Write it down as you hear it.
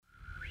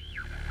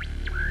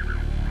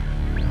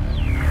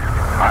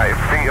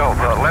Eagle,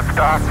 the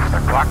liftoff. The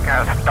clock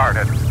has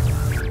started.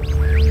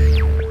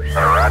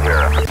 Right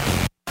here.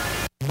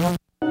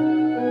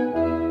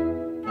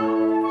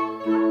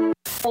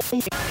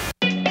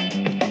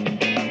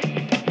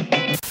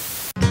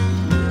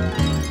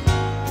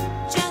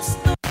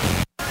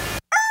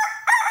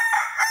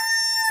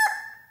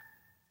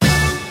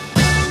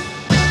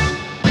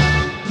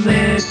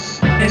 This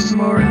is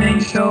Morning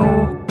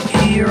Show.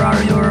 Here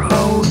are your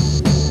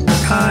hosts,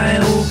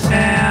 Kyle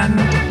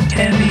and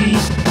Kenny.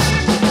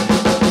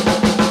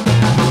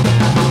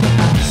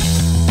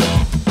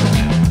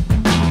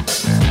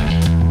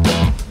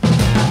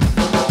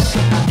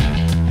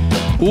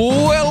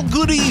 Well,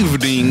 good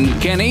evening,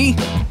 Kenny.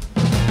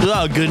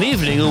 Oh, good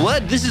evening.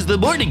 What? This is the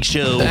morning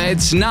show.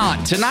 It's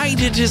not.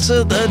 Tonight it is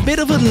a bit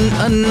of a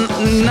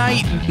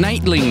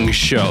nightling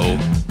show.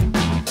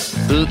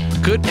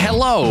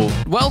 Hello.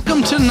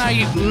 Welcome to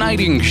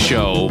Nighting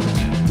Show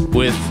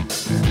with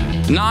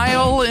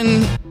Niall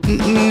and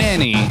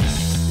Nenny.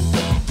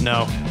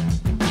 No.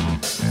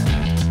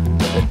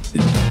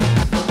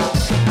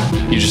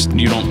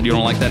 You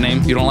don't like that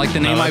name? You don't like the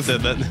name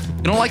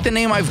You don't like the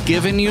name I've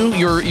given you?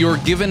 Your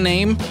given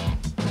name?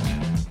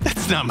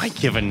 That's not my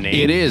given name.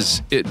 It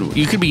is.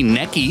 You could be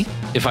Necky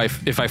if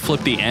I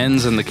flip the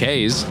N's and the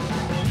K's.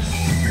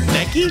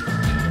 Necky?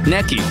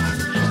 Necky.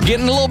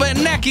 Getting a little bit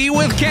necky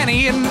with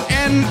Kenny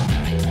and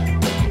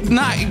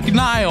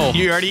Niall.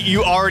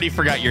 You already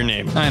forgot your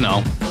name. I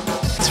know.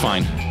 It's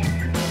fine.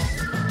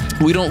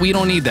 We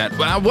don't need that.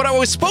 What I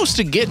was supposed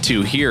to get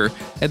to here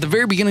at the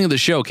very beginning of the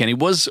show, Kenny,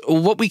 was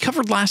what we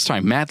covered last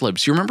time, Mad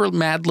Libs. You remember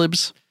Mad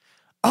Libs?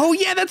 Oh,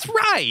 yeah, that's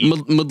right.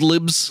 Mad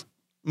Libs.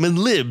 Mad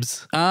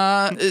Libs.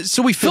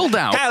 So we filled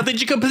out. How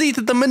did you complete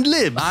the Mad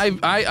Libs?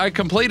 I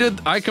completed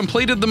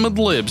the Mad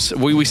Libs.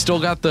 We still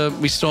got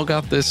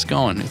this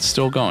going. It's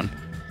still going.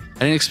 I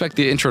didn't expect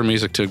the intro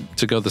music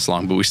to go this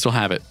long, but we still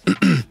have it.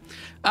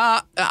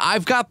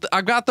 I've got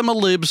the Mad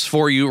Libs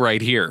for you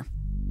right here.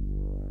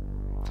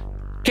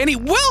 Kenny,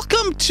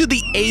 welcome to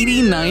the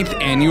 89th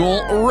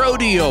Annual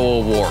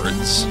Rodeo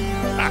Awards.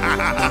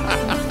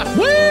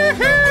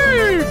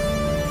 Woohoo!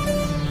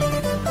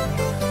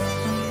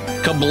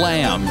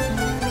 Kablam.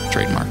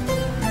 Trademark.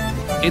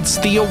 It's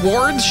the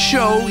awards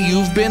show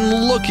you've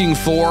been looking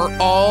for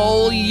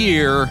all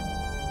year.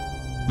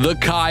 The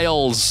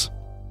Kyles.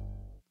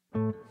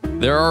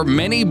 There are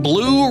many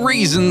blue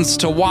reasons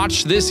to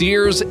watch this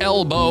year's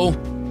elbow.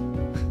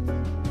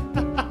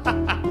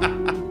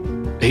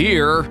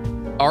 Here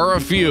are a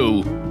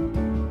few.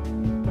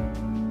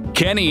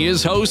 Kenny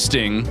is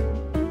hosting,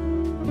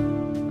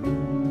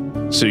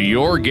 so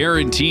you're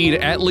guaranteed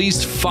at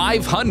least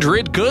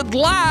 500 good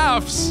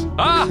laughs.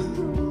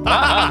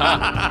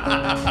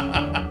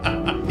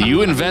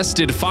 You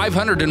invested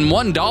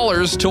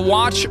 $501 to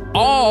watch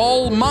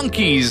all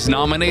monkeys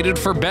nominated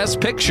for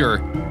Best Picture.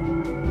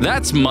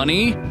 That's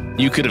money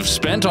you could have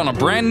spent on a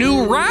brand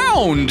new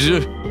round.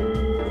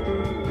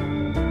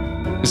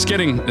 This is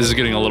getting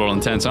a little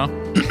intense, huh?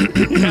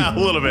 Yeah, a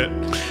little bit.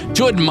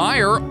 To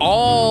admire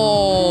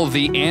all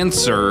the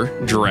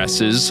answer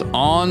dresses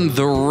on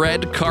the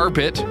red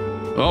carpet.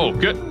 Oh,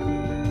 good.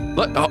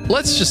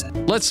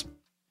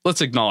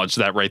 Let's acknowledge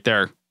that right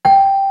there.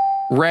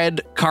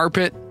 Red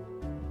carpet.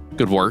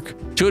 Good work.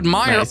 To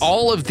admire Nice.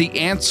 all of the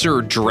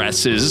answer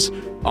dresses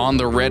on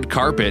the red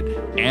carpet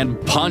and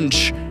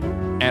punch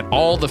at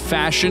all the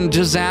fashion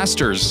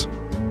disasters.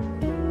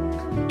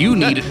 You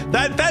need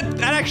That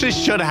actually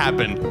should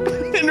happen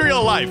in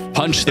real life.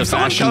 punch the If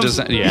someone fashion comes-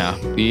 disaster. Yeah,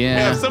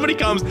 Yeah. if somebody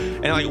comes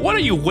and like, what are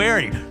you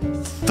wearing?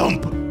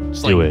 Thump.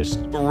 Just Do like it. just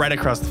right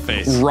across the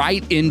face.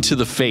 Right into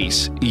the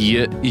face.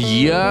 You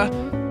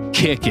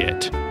kick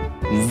it.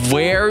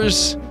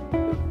 Where's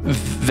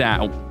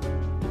that?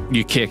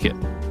 You kick it.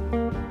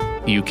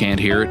 You can't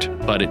hear it,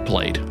 but it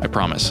played. I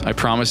promise. You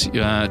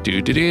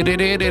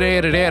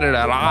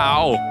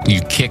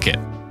kick it.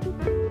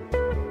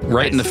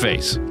 Right in the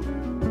face.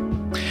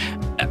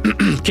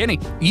 Kenny,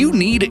 you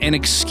need an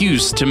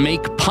excuse to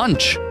make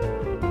punch.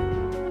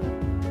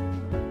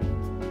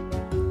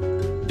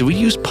 Do we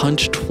use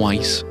punch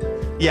twice?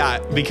 Yeah,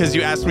 because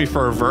you asked me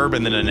for a verb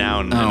and then a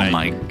noun. Oh and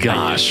my I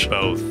gosh. used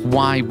both.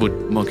 Why would...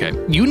 Okay.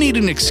 You need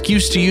an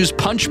excuse to use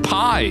punch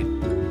pie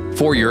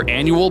for your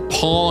annual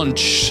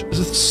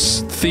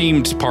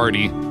punch-themed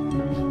party.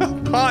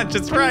 Punch,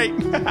 that's right.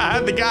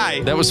 The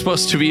guy. That was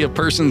supposed to be a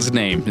person's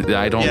name.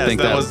 I don't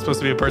think that was supposed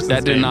to be a person's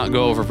that did name. not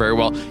go over very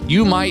well.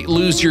 You might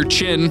lose your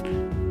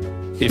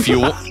chin if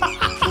you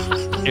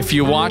if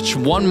you watch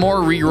one more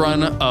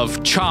rerun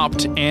of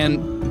Chopped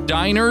and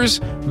Diners,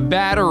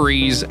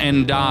 Batteries,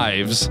 and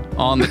Dives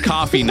on the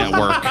Coffee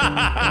Network.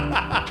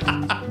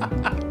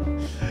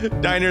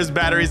 Diners,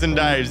 Batteries, and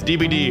Dives,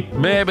 DVD.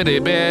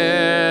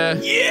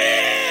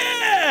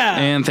 Yeah!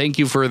 And thank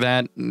you for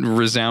that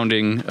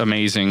resounding,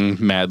 amazing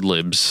Mad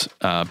Libs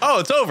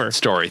It's over.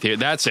 story.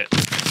 That's it.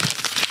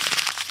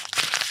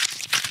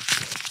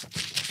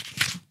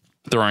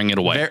 Throwing it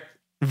away.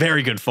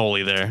 Very good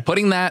Foley there.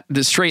 Putting that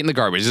straight in the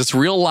garbage. It's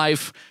real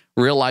life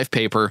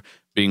paper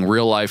being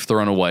real life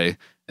thrown away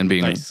and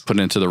being Nice. put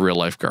into the real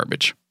life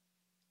garbage.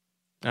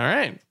 All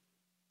right.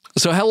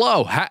 So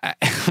hello.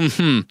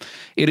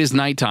 It is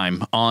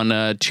nighttime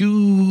on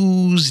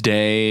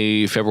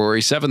Tuesday, February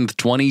 7th,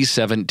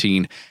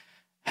 2017.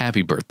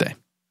 Happy birthday.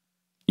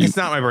 It's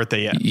not my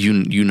birthday yet.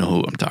 You know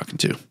who I'm talking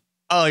to.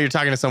 Oh, you're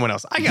talking to someone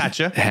else. I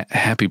gotcha.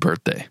 Happy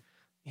birthday.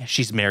 Yeah,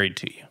 she's married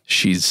to you.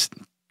 She's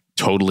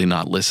totally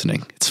not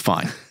listening. It's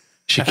fine.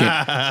 She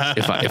can't.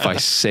 if I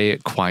say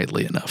it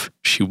quietly enough,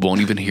 she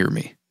won't even hear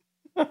me.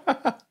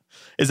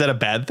 Is that a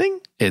bad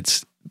thing?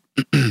 It's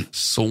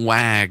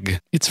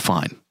swag. It's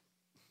fine.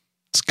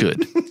 It's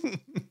good.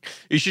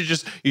 You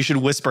should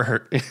whisper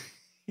her.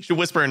 You should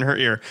whisper in her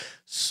ear,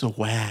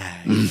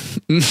 swag.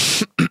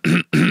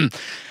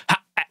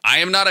 I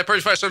am not a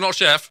professional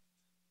chef.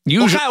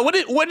 Kyle,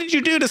 what did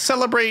you do to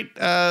celebrate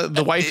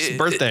the wife's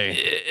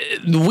birthday?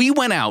 We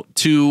went out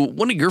to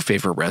one of your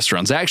favorite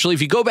restaurants. Actually,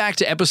 if you go back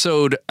to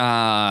episode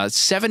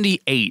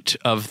 78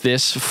 of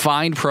this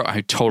fine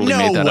I totally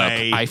made that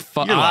way. up.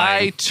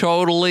 I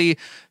totally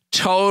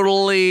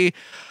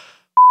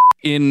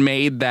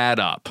made that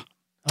up.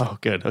 Oh,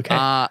 good.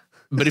 Okay.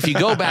 But if you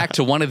go back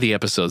to one of the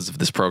episodes of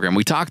this program,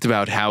 we talked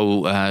about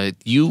how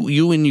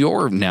you and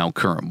your now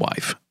current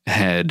wife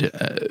had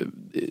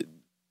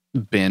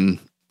been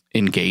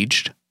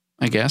engaged,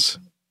 I guess.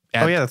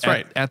 That's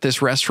right. At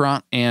this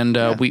restaurant. And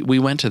we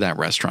went to that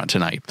restaurant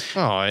tonight.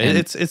 Oh,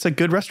 it's a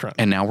good restaurant.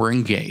 And now we're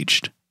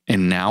engaged.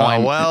 And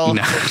now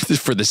now,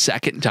 for the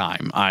second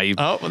time,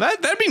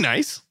 that'd be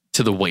nice.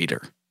 To the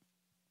waiter.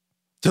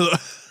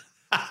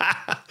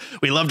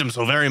 We loved him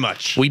so very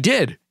much. We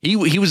did. He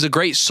was a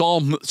great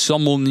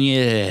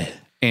sommelier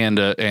and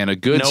a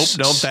good.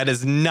 Nope. That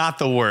is not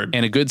the word.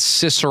 And a good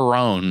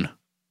cicerone.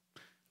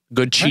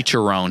 Good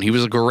chicharron. He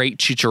was a great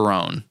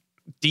chicharron.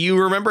 Do you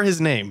remember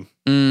his name?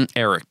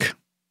 Eric.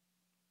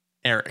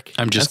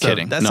 I'm just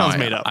kidding. That sounds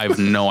made up. I have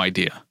no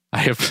idea.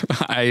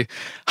 Hi.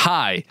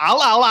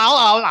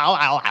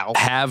 Ow.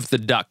 Have the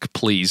duck,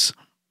 please.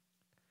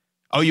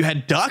 Oh, you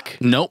had duck?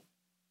 Nope.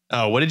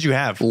 Oh, what did you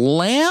have?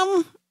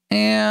 Lamb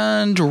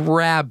and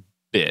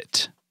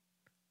rabbit,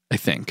 I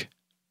think.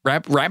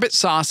 Rabbit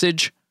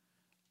sausage,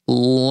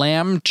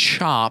 lamb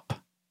chop.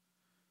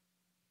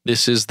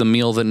 This is the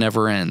meal that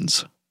never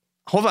ends.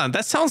 Hold on.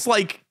 That sounds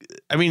like,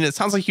 it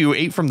sounds like you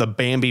ate from the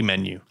Bambi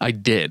menu. I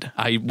did.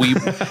 I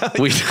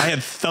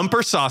had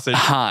thumper sausage.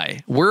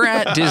 Hi. We're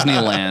at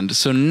Disneyland.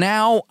 So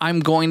now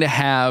I'm going to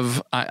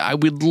have, I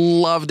would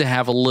love to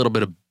have a little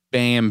bit of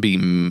Bambi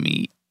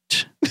meat.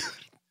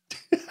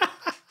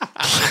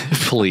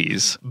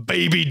 Please.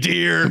 Baby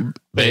deer.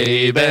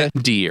 Baby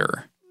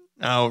deer.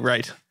 Oh,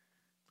 right.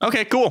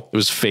 Okay, cool.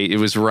 It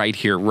was right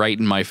here, right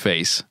in my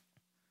face.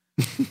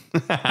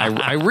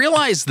 I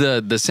realized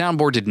the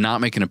soundboard did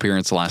not make an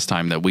appearance last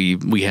time that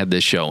we had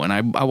this show, and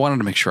I wanted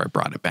to make sure I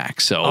brought it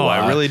back. So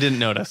I really didn't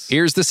notice.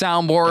 Here's the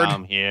soundboard.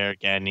 Come here,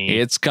 Kenny.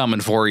 It's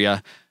coming for you.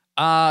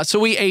 So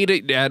we ate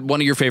it at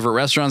one of your favorite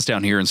restaurants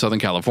down here in Southern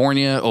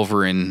California,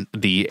 over in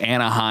the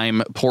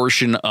Anaheim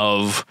portion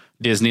of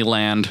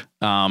Disneyland,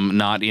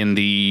 not in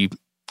the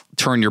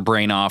turn your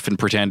brain off and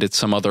pretend it's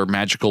some other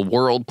magical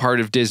world part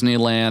of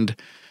Disneyland.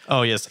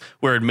 Oh, yes.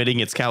 We're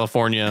admitting it's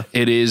California.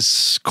 It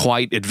is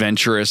quite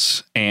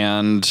adventurous,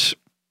 and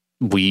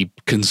we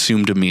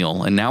consumed a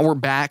meal, and now we're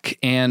back,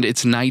 and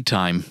it's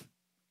nighttime.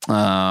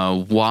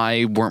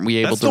 Why weren't we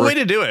able That's to? the way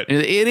to do it.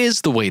 It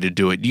is the way to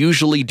do it.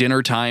 Usually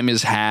dinner time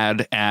is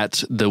had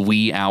at the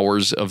wee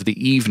hours of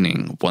the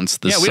evening once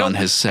the sun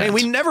has set.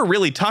 We never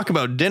really talk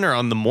about dinner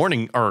on the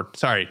morning, or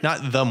sorry,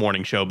 not the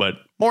morning show, but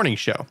morning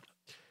show.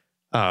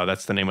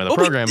 That's the name of the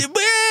program.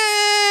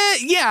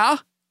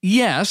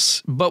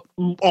 Yes, but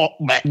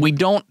we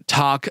don't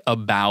talk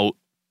about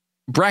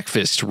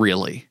breakfast,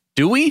 really,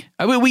 do we?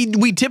 I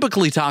mean, we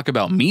typically talk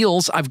about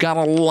meals. I've got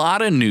a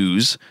lot of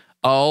news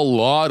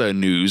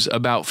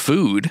about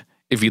food,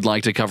 if you'd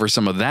like to cover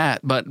some of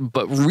that. But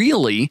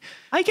really,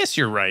 I guess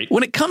you're right.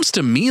 When it comes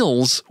to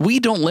meals, we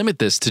don't limit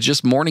this to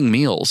just morning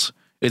meals.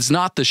 It's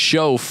not the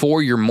show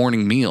for your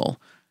morning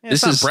meal.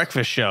 This is a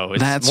breakfast show.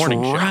 It's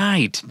morning show. That's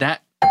right.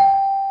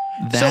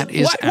 That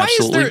is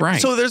absolutely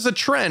right. So there's a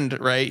trend,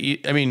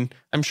 right?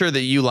 I'm sure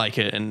that you like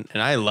it and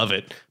I love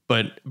it,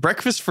 but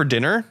breakfast for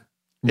dinner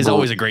is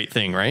always a great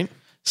thing, right?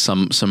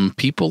 Some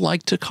people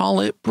like to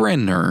call it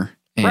Brenner.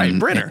 Right,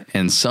 Brenner.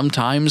 And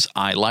sometimes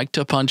I like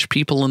to punch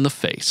people in the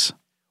face.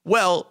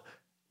 Well,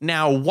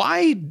 now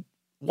why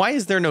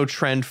is there no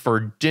trend for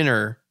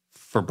dinner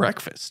for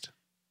breakfast?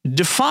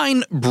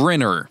 Define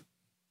Brenner.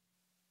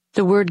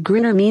 The word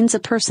grinner means a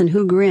person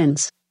who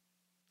grins.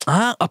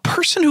 A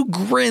person who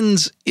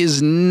grins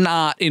is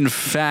not, in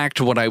fact,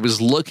 what I was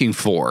looking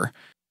for.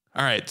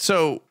 All right.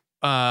 So,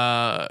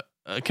 can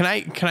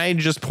I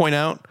just point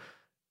out,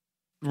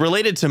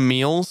 related to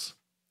meals,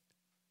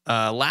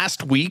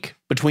 last week,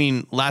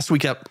 between last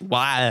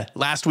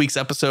week's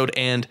episode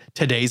and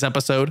tonight's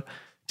episode,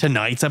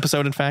 tonight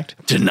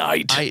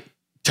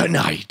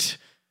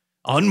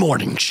on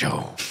morning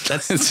show.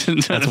 That's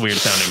weird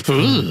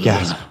sounding.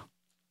 Yes.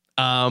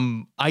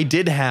 I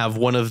did have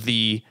one of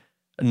the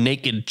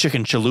naked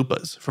chicken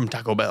chalupas from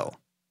Taco Bell.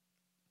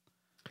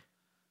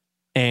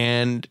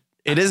 And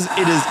It is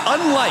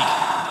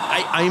unlike.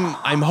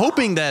 I'm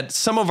hoping that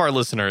some of our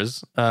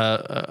listeners,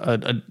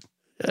 a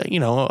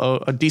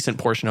decent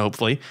portion,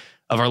 hopefully,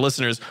 of our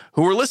listeners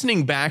who were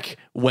listening back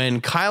when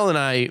Kyle and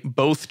I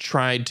both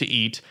tried to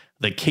eat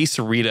the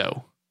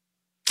quesarito,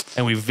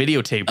 and we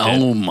videotaped it.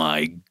 Oh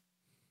my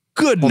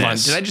goodness! Hold on,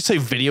 did I just say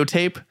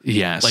videotape?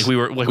 Yes. Like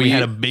we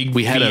had a big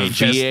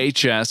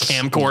VHS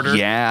camcorder.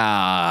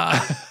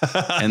 Yeah.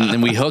 And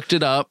then we hooked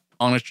it up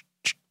on a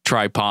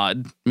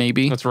tripod,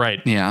 maybe. That's right.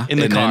 Yeah. In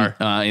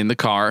the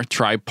car.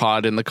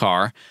 Tripod in the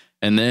car.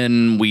 And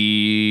then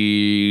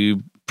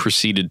we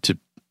proceeded to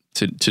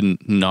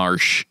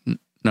narsh.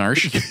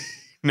 Narsh?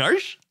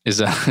 Narsh? Is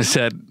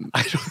that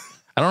I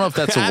don't know if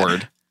that's a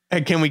word.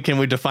 Can we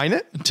define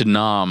it? To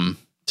nom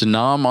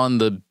on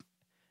the.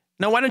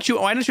 No, why don't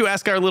you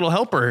ask our little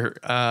helper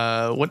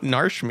what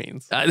narsh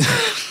means? I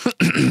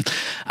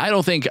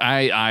don't think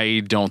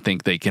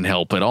they can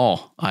help at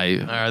all.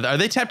 Are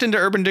they tapped into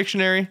Urban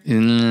Dictionary?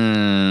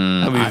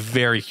 I'd be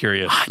very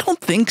curious. I don't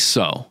think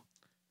so.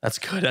 That's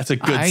good. That's a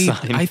good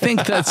sign. I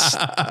think that's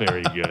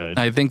very good.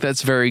 I think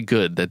that's very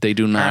good that they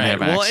do not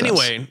have access. Well,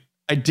 anyway,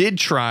 I did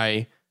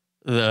try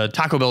the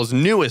Taco Bell's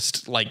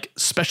newest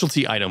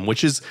specialty item,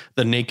 which is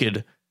the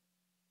naked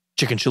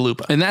chicken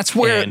chalupa. And that's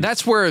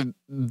where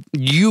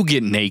you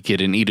get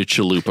naked and eat a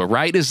chalupa,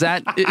 right? Is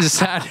that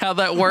how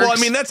that works? Well,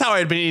 I mean, that's how I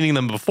had been eating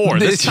them before.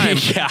 This time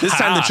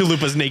the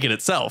chalupa's naked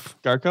itself.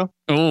 Garco?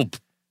 Oh,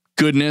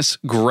 goodness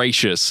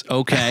gracious.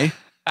 Okay.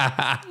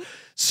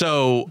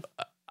 So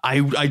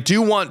I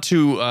do want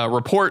to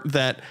report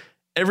that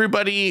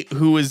everybody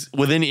who is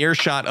within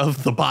earshot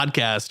of the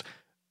podcast,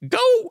 go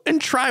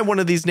and try one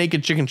of these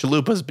naked chicken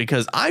chalupas,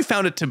 because I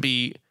found it to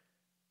be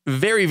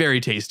very, very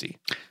tasty.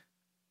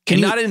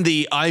 Not in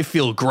the I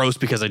feel gross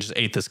because I just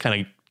ate this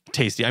kind of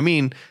tasty. I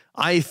mean,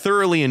 I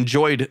thoroughly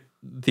enjoyed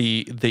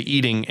the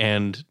eating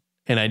and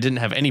I didn't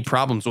have any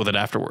problems with it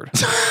afterward.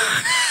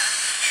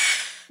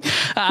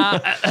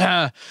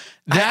 I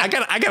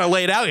gotta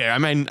lay it out here. I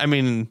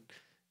mean,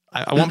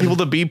 I want people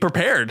to be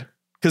prepared,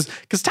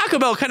 because Taco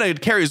Bell kind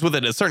of carries with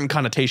it a certain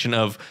connotation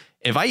of,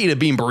 if I eat a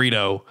bean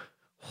burrito,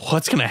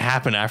 what's gonna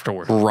happen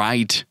afterward?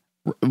 Right.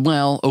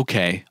 Well,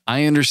 okay,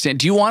 I understand.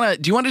 Do you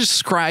want to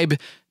describe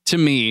to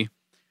me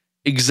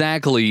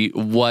exactly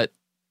what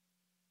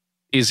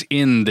is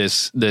in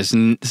this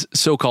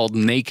so-called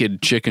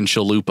naked chicken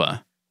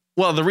chalupa?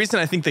 Well, the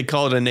reason I think they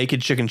call it a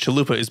naked chicken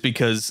chalupa is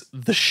because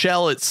the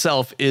shell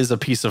itself is a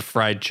piece of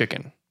fried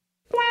chicken.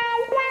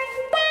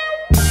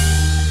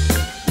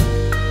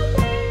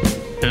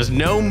 There's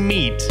no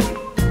meat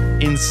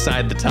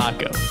inside the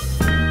taco.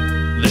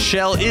 The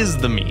shell is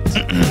the meat.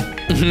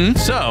 Mm-hmm.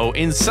 So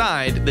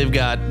inside, they've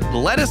got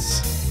lettuce,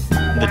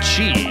 the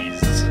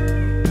cheese,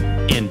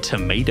 and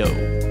tomato.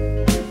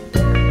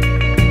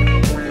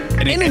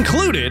 And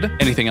included...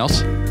 Anything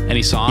else?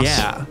 Any sauce?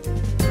 Yeah.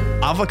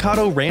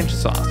 Avocado ranch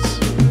sauce.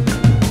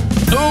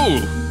 Oh!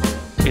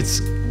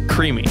 It's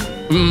creamy.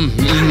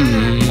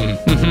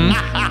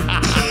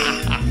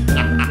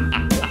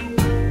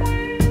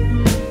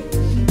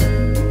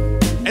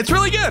 It's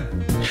really good.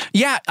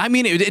 Yeah, I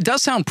mean, it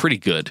does sound pretty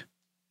good.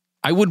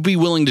 I would be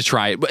willing to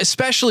try it,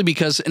 especially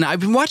because, and I've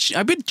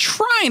been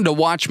trying to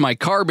watch my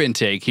carb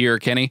intake here,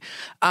 Kenny,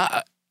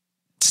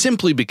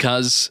 simply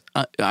because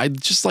I'd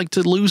just like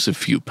to lose a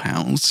few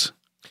pounds.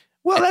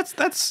 Well,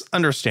 that's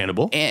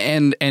understandable.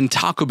 And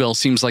Taco Bell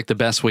seems like the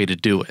best way to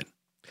do it.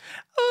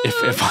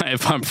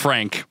 If I'm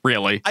frank,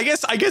 really. I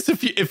guess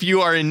if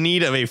you are in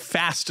need of a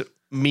fast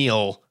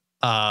meal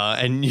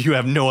and you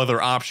have no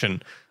other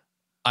option,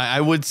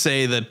 I would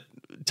say that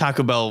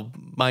Taco Bell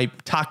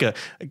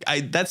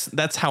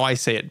that's how I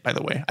say it, by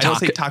the way. I don't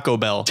say Taco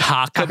Bell.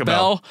 Taco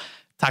Bell?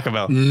 Taco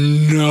Bell.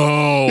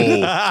 No.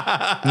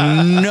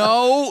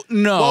 No.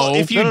 Well,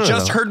 if you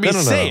just heard me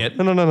say it.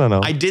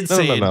 No. I did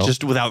say it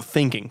just without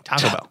thinking.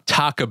 Taco Bell.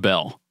 Taco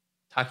Bell.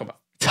 Taco Bell.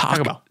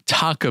 Taco Bell.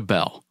 Taco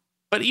Bell.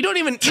 But you don't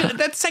even,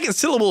 that second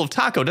syllable of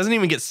taco doesn't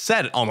even get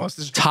said almost.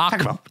 It's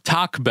Taco Bell.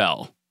 Taco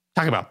Bell.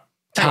 Taco Bell.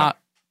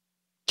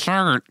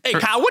 Hey,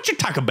 Kyle, what's your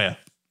Taco Bell?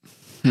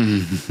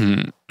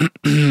 I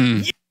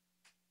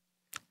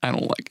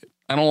don't like it.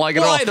 I don't like it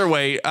at all. Either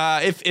way,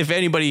 if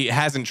anybody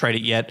hasn't tried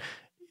it yet,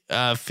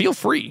 feel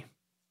free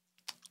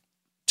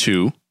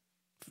to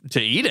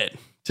eat it,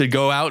 to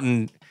go out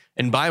and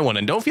buy one,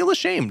 and don't feel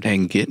ashamed.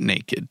 And get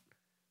naked.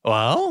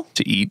 Well,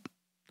 to eat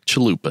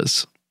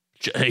chalupas.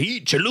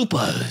 Eat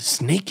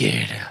chalupas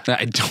naked.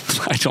 I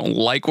don't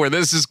like where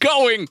this is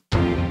going.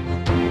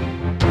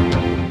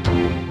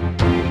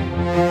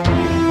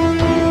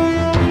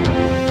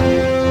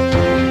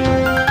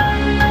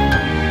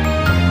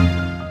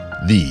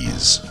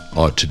 These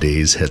are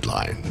today's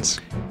headlines.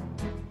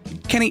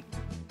 Kenny,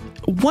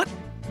 what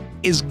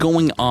is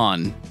going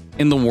on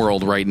in the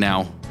world right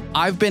now?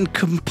 I've been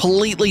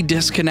completely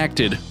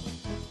disconnected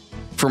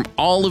from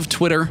all of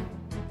Twitter,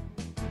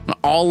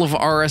 all of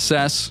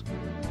RSS,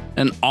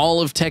 and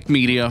all of tech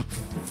media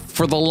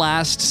for the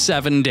last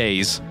 7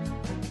 days.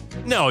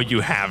 No, you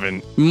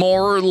haven't.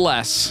 More or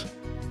less.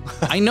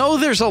 I know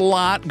there's a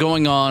lot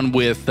going on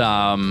with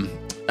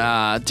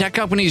tech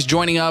companies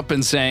joining up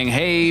and saying,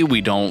 hey,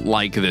 we don't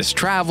like this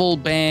travel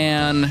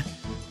ban.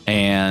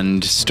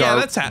 And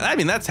that's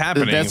happening. That's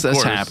of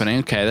course. happening.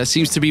 Okay, that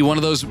seems to be one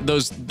of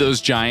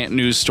those giant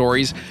news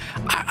stories.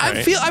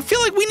 I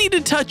feel like we need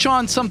to touch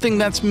on something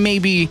that's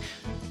maybe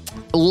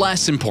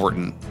less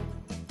important,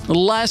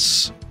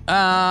 less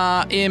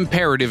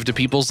imperative to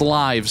people's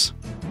lives.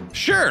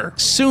 Sure.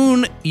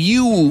 Soon,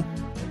 you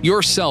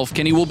yourself,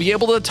 Kenny, will be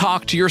able to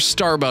talk to your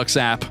Starbucks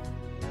app.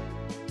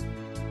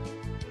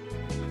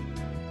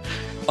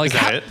 Like,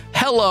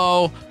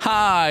 hello,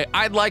 hi,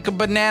 I'd like a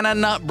banana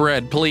nut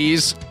bread,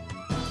 please.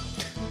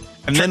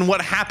 And then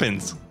what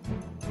happens?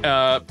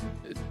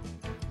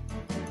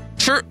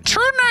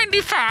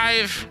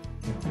 $2.95.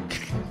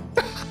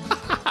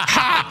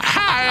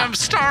 Hi, I'm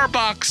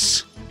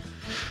Starbucks.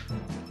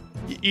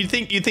 You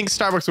think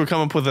Starbucks would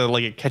come up with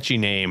a catchy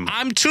name?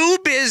 I'm too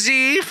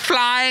busy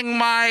flying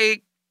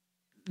my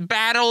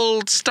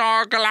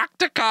Battlestar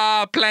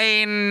Galactica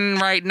plane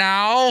right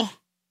now.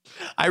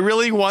 I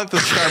really want the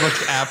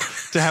Starbucks app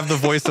to have the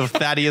voice of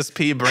Thaddeus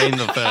P. Brain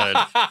III.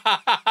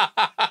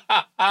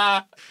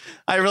 I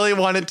really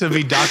want it to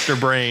be Dr.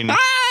 Brain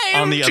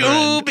on the other end.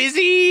 I'm too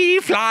busy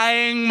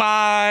flying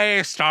my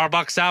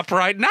Starbucks app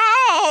right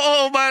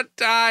now, but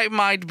I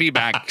might be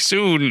back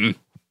soon.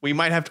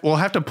 We'll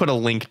have to put a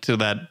link to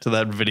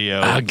that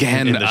video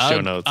again in the show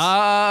notes.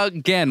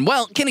 Again.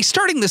 Well, Kenny,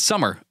 starting this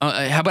summer,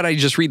 how about I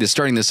just read this?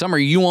 Starting this summer,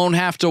 you won't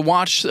have to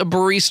watch a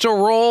barista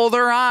roll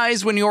their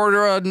eyes when you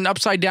order an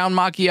upside down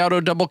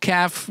macchiato double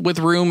calf with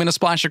room and a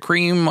splash of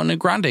cream on a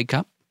grande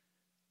cup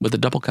with a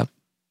double cup.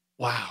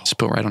 Wow. Just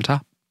put it right on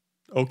top.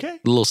 Okay.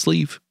 The little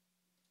sleeve.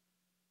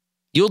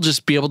 You'll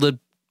just be able to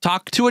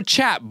talk to a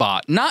chat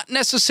bot, not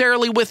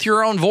necessarily with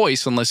your own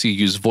voice unless you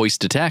use voice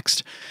to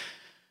text,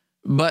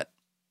 but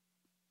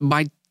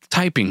by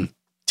typing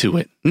to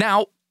it.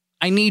 Now,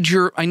 I need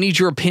your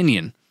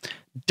opinion.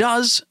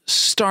 Does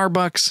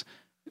Starbucks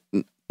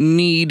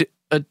need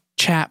a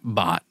chat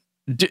bot?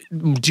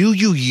 Do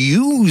you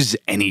use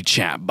any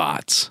chat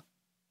bots?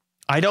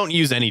 I don't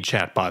use any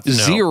chat bots. No.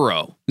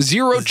 Zero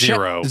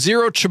chatbots.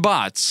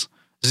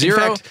 Zero. In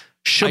fact,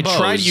 I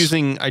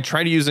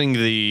tried using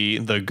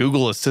the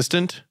Google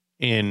Assistant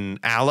in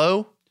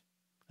Allo.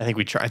 I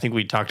think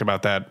we talked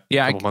about that a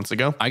couple months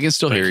ago. I can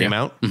still hear you. Came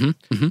out. Mm-hmm,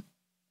 mm-hmm.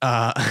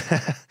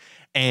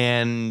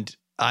 And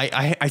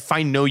I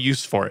find no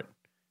use for it.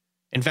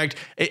 In fact,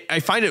 I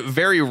find it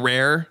very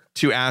rare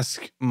to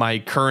ask my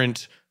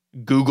current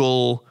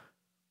Google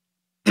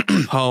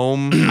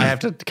Home. I have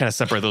to kind of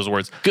separate those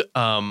words.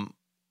 I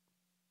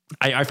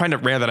find it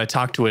rare that I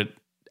talk to it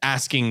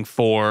asking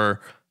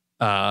for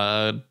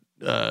current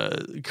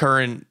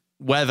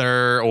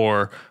weather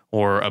or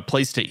a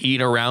place to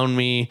eat around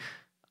me.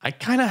 I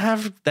kind of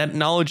have that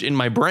knowledge in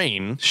my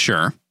brain.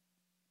 Sure.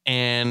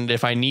 And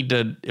if I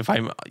don't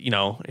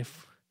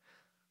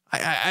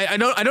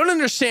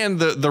understand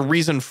the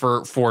reason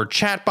for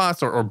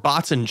chatbots or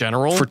bots in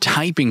general for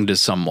typing to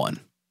someone.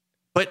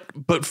 But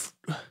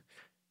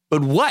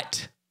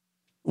what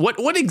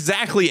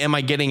exactly am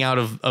I getting out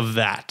of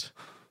that?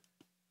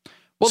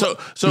 Well,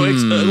 so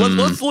it's,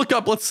 let's look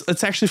up.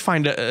 Let's actually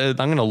find. I'm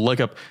going to look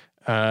up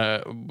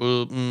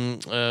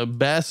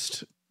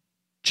best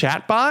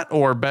chatbot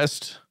or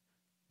best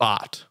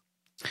bot.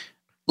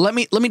 Let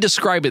me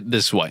describe it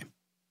this way.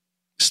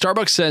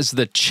 Starbucks says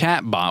the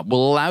chatbot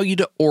will allow you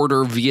to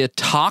order via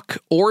talk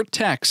or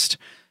text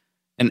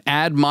and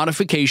add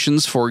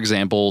modifications, for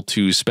example,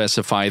 to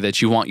specify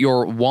that you want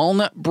your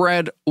walnut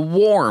bread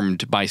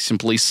warmed by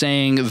simply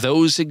saying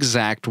those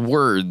exact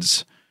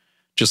words.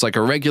 Just like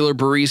a regular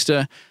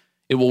barista,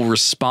 it will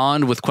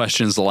respond with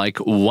questions like,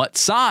 what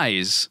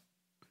size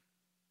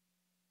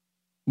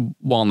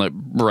walnut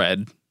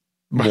bread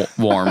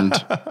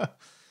warmed?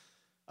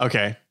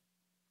 Okay.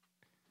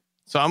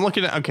 So I'm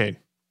looking at, okay,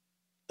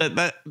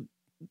 that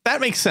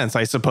makes sense,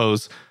 I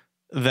suppose,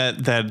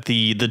 that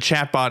the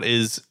chatbot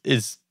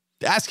is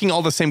asking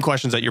all the same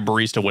questions that your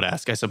barista would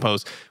ask, I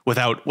suppose,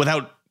 without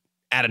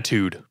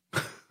attitude.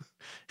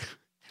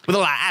 With a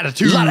lot of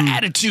attitude. A lot of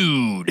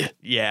attitude.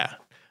 Yeah.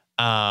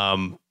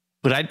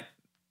 But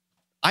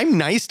I'm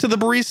nice to the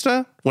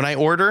barista when I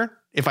order,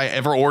 if I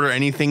ever order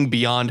anything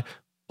beyond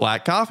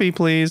black coffee,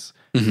 please.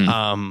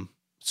 Mm-hmm.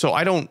 So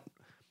I don't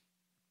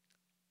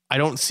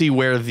see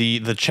where the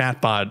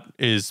chatbot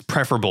is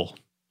preferable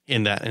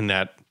in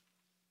that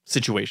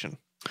situation.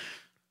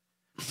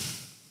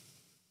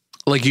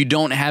 Like you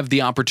don't have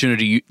the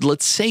opportunity.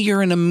 Let's say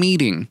you're in a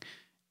meeting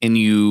and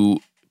you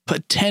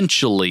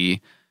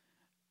potentially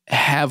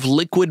have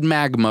liquid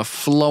magma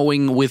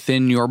flowing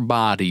within your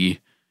body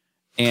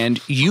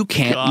and you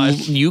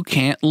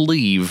can't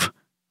leave.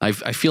 I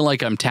feel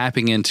like I'm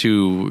tapping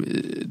into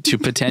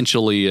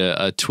potentially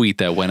a tweet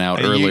that went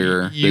out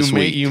earlier this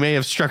week. You may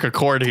have struck a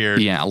chord here.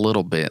 Yeah, a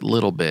little bit.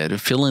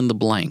 Fill in the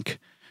blank,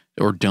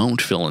 or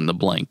don't fill in the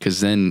blank, because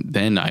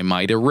then I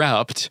might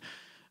erupt.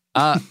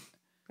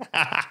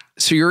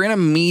 So you're in a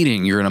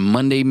meeting. You're in a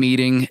Monday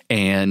meeting,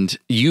 and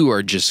you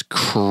are just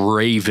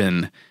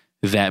craving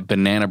that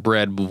banana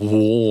bread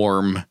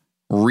warm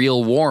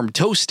real warm,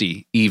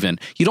 toasty even.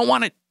 You don't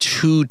want it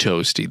too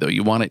toasty, though.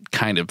 You want it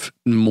kind of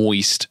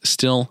moist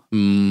still.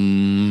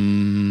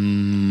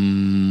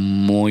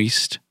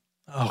 Moist.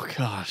 Oh,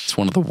 gosh. It's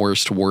one of the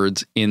worst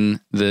words in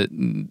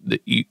the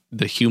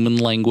human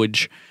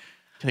language.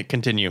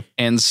 Continue.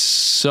 And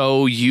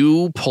so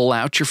you pull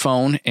out your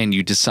phone and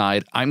you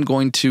decide, I'm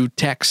going to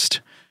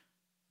text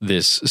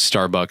this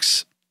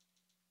Starbucks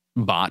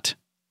bot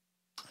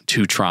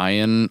to try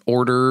and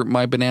order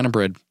my banana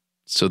bread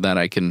so that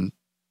I can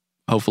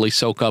hopefully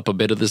soak up a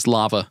bit of this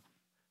lava.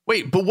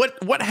 Wait, but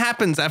what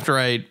happens after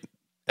I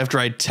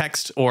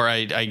text, or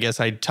I guess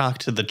I talk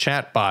to the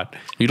chat bot?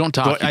 You don't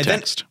talk, you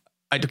text.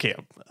 Okay.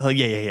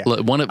 Yeah.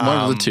 One of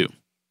the two.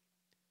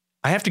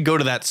 I have to go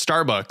to that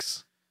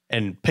Starbucks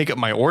and pick up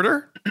my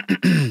order?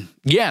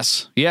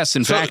 Yes.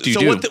 In fact, you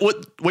do.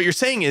 What you're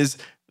saying is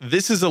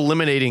this is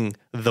eliminating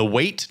the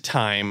wait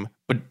time,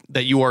 but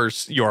that you are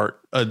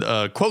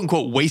quote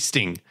unquote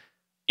wasting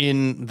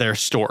in their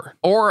store,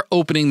 or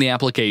opening the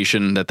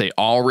application that they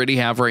already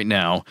have right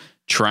now,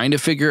 trying to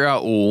figure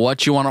out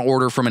what you want to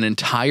order from an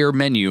entire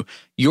menu.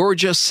 You're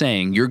just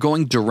saying you're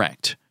going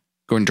direct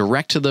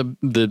to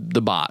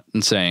the bot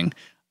and saying,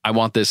 I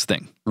want this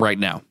thing right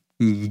now.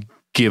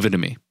 Give it to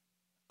me.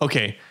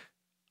 Okay.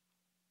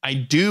 I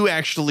do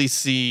actually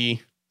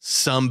see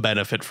some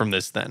benefit from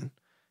this then.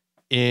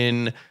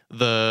 In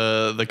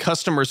the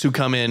customers who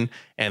come in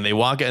and they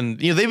walk and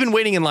they've been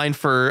waiting in line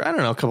for, I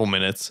don't know, a couple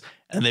minutes,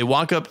 and they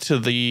walk up to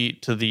the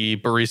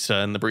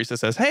barista, and the barista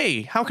says,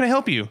 "Hey, how can I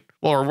help you?"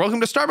 Or "Welcome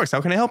to Starbucks.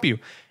 How can I help you?"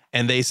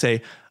 And they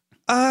say,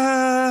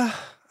 I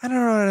don't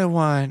know what I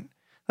want.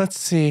 Let's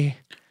see.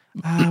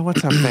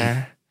 What's up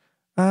there?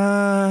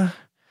 I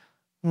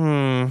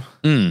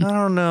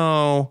don't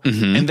know.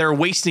 Mm-hmm. And they're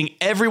wasting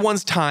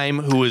everyone's time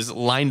who is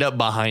lined up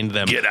behind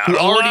them. Get out of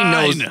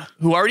line.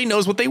 Who already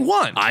knows what they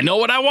want. I know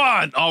what I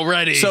want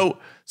already. So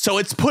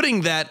it's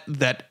putting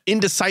that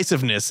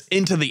indecisiveness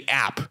into the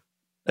app,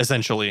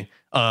 essentially,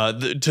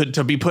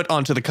 to be put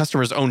onto the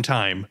customer's own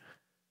time.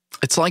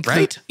 It's like,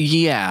 right?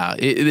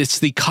 It's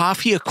the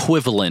coffee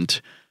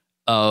equivalent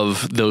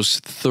of those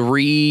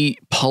 3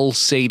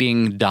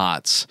 pulsating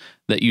dots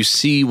that you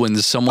see when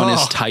someone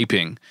is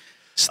typing.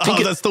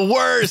 That's the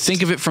worst.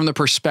 Think of it from the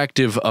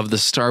perspective of the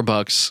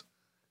Starbucks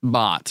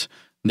bot.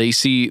 They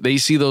see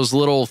those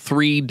little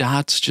 3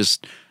 dots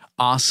just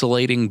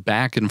oscillating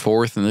back and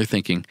forth, and they're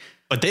thinking,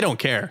 but they don't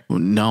care.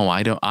 No,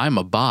 I don't. I'm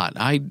a bot.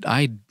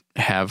 I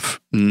have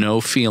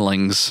no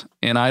feelings,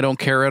 and I don't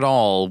care at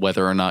all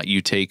whether or not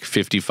you take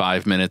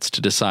 55 minutes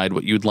to decide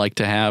what you'd like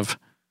to have,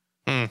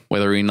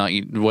 whether or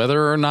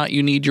not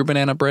you need your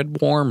banana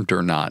bread warmed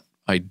or not.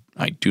 I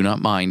do not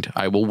mind.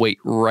 I will wait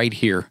right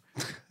here.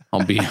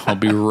 I'll be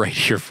right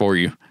here for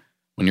you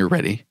when you're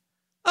ready.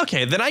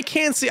 Okay, then I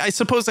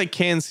suppose I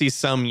can see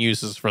some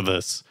uses for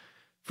this,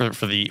 for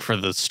the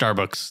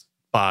Starbucks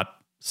bot,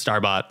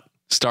 Starbot.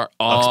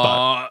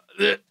 Starbot.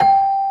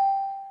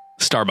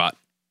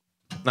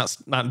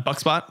 Not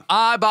Buckspot?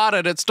 I bought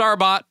it at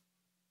Starbot.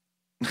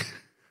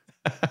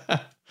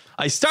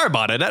 I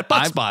Starbot it at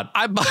Buckspot.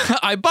 I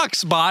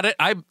Bucksbot it.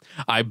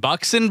 I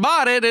Bucks and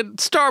bought it at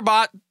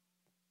Starbot.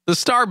 The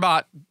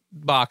Starbot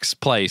box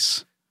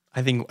place.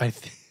 I think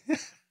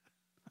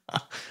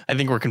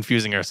we're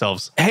confusing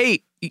ourselves.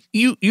 Hey,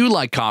 you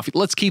like coffee?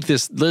 Let's keep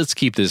this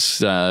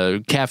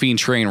caffeine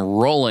train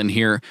rolling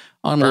here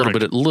on a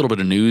little bit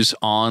of news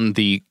on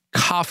the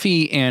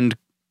coffee and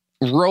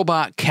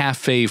robot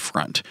cafe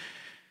front.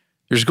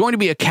 There's going to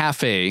be a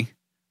cafe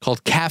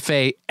called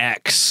Cafe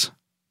X,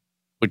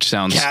 which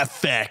sounds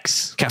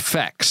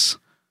Cafex.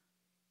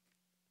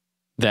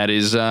 That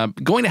is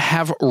going to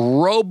have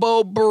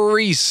robo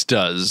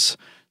baristas.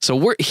 So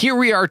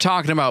we are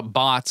talking about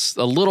bots,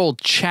 a little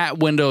chat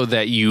window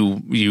that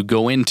you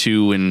go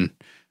into and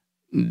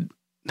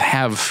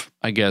have,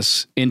 I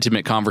guess,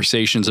 intimate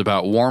conversations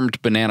about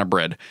warmed banana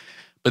bread.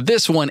 But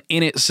this one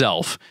in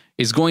itself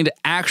is going to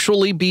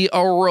actually be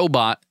a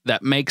robot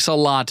that makes a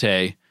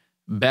latte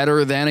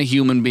better than a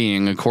human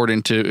being,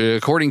 according to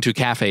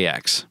Cafe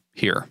X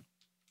here.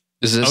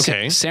 This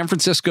is San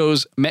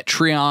Francisco's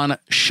Metreon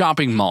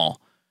shopping mall.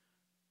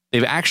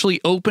 They've actually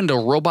opened a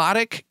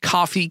robotic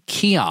coffee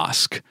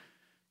kiosk.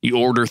 You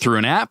order through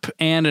an app,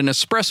 and an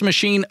espresso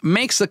machine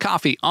makes the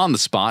coffee on the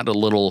spot. A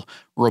little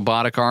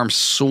robotic arm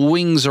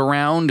swings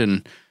around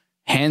and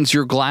hands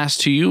your glass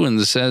to you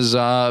and says,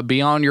 "Be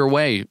on your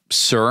way,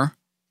 sir.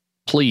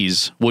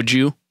 Please, would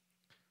you?"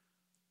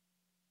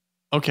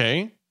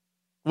 Okay.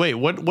 Wait,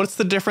 what's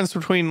the difference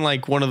between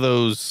like one of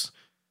those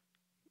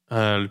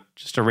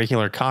just a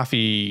regular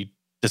coffee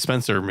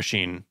dispenser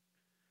machine?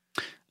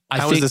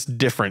 How is this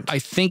different? I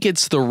think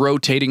it's the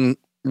rotating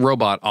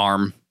robot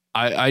arm.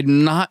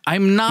 I'm not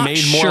made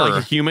sure. More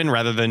like a human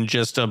rather than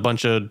just a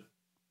bunch of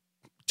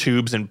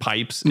tubes and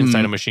pipes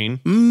inside a machine.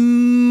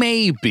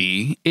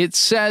 Maybe. It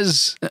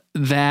says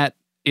that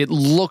it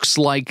looks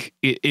like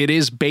it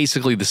is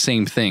basically the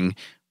same thing,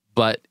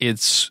 but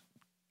it's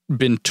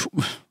been,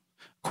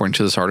 according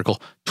to this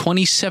article,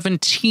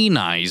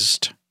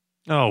 2017ized.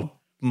 Oh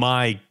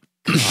my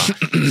God.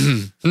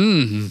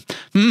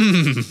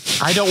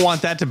 I don't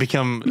want that to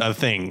become a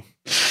thing.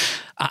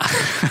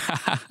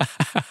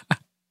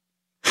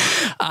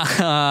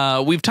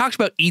 We've talked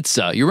about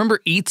Eatsa. You remember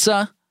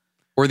Eatsa,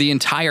 where the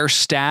entire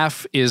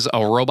staff is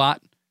a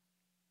robot?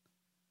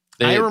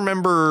 I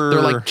remember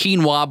they're like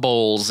quinoa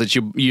bowls that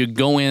you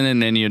go in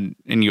and then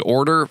you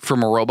order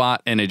from a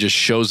robot, and it just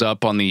shows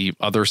up on the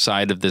other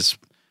side of this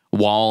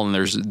wall, and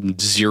there's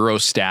 0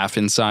 staff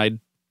inside.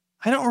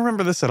 I don't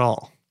remember this at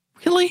all.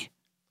 Really?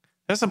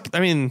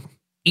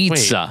 Eatsa.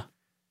 Wait.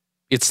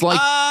 It's like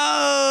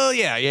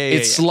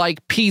it's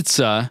like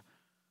pizza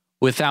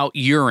without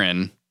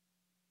urine.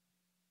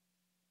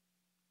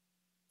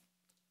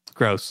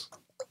 Gross.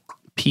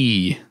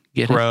 Pee.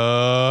 Get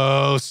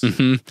Gross.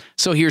 Mm-hmm.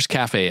 So here's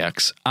Cafe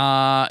X.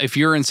 If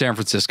you're in San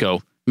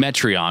Francisco,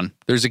 Metreon,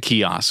 there's a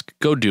kiosk.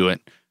 Go do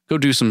it. Go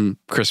do some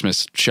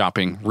Christmas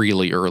shopping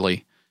really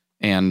early.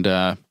 And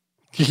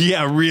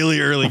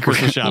really early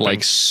Christmas shopping.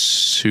 Like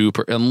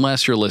super,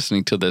 unless you're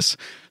listening to this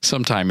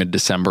sometime in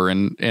December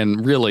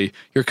and really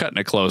you're cutting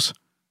it close.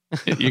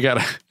 You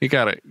gotta,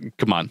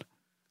 come on.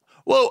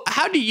 Well,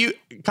 how do you,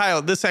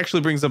 Kyle, this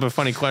actually brings up a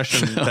funny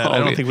question that I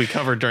don't think we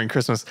covered during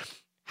Christmas.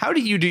 How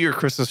do you do your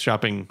Christmas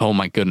shopping? Oh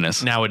my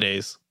goodness.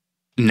 Nowadays.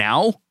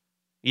 Now?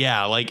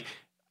 Yeah. Like,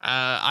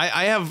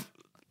 I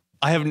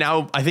have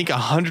now, I think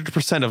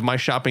 100% of my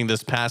shopping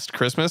this past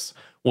Christmas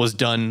was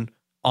done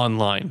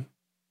online.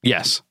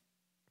 Yes.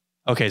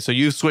 Okay. So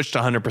you switched to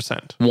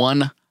 100%.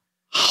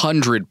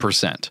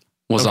 100%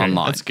 was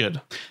online. That's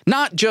good.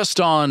 Not just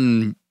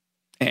on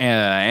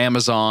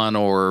Amazon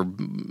or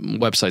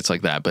websites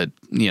like that, but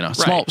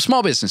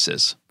small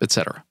businesses,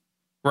 etc.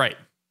 Right.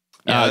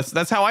 Yeah,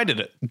 that's how I did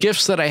it.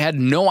 Gifts that I had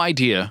no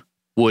idea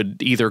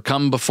would either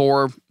come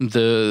before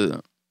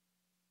the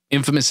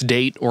infamous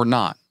date or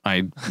not.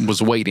 I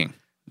was waiting.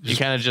 You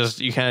kind of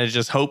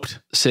just hoped,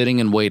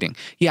 sitting and waiting.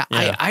 Yeah.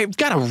 I've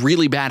got a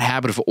really bad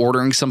habit of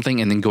ordering something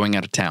and then going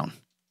out of town,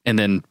 and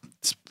then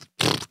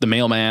the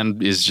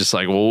mailman is just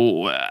like,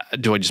 "Well,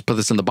 do I just put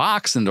this in the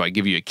box and do I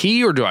give you a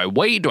key, or do I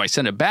wait? Do I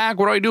send it back?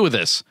 What do I do with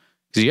this?"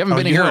 Because you haven't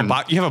been here.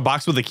 You have a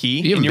box with a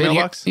key in your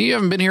mailbox? You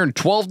haven't been here in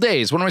 12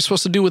 days. What am I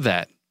supposed to do with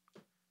that?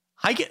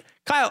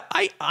 Kyle,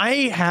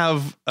 I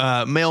have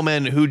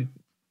mailmen who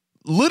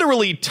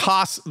literally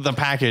toss the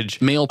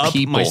package up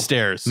my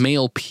stairs.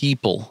 Mail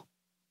people.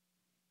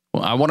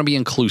 Well, I want to be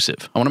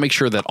inclusive. I want to make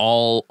sure that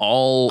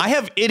all. I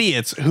have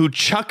idiots who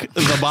chuck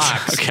the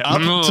box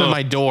up to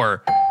my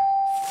door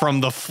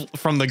from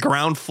the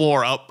ground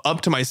floor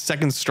up to my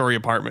second story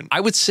apartment. I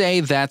would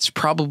say that's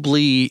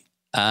probably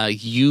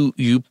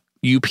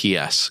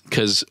UPS,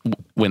 because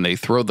when they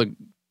throw the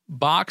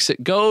box,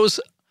 it goes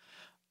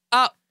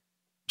up.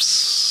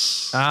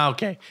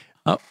 Okay.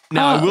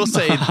 Now I will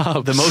say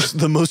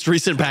the most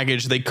recent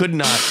package they could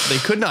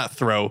not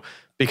throw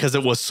because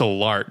it was so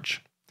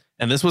large,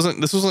 and this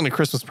wasn't a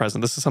Christmas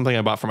present. This is something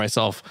I bought for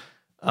myself.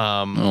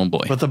 Oh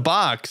boy! But the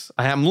box,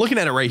 I'm looking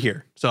at it right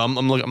here. So I'm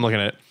looking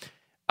at it.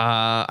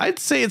 I'd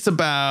say it's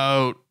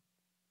about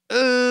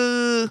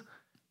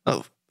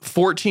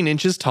 14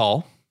 inches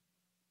tall.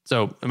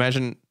 So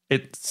imagine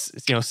it's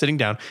sitting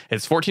down.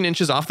 It's 14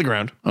 inches off the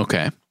ground.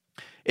 Okay.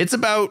 It's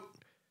about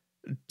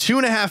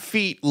 2.5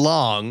 feet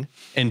long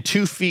and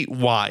 2 feet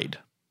wide.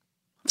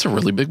 That's a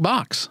really big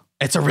box.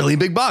 It's a really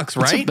big box,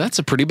 right? That's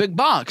a pretty big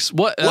box.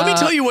 What? Let me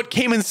tell you what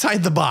came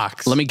inside the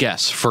box. Let me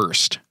guess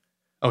first.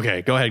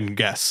 Okay, go ahead and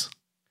guess.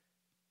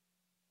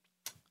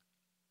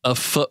 A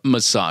foot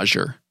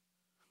massager.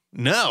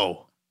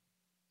 No.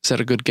 Is that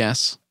a good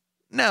guess?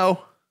 No.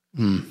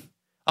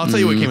 I'll tell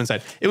you what came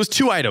inside. It was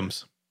 2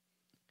 items.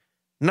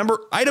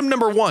 Item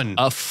number 1.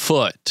 A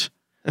foot.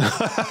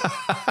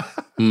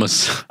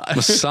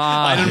 Massage.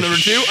 Item number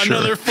 2,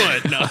 another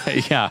foot. No.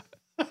 Yeah.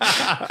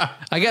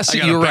 I guess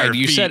you're right.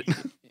 You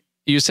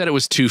said it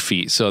was 2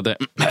 feet, so that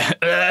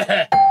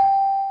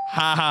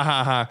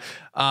ha.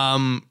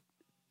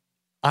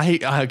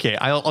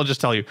 I'll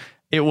just tell you.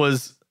 It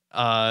was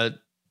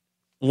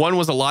one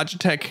was a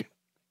Logitech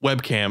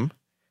webcam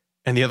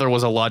and the other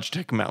was a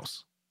Logitech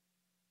mouse.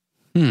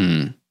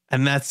 And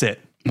that's it.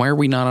 Why are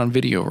we not on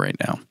video right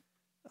now?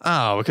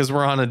 Oh, because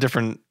we're on a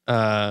different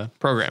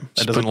program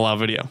that doesn't allow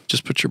video.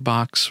 Just put your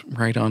box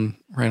right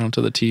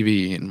onto the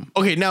TV. And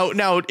okay,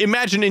 now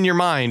imagine in your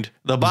mind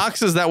the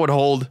boxes that would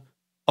hold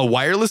a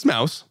wireless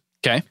mouse.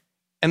 Okay.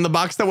 And the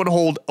box that would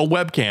hold a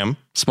webcam.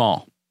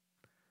 Small.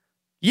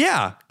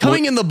 Yeah,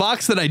 coming in the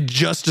box that I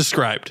just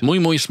described.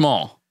 Muy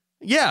small.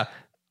 Yeah,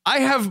 I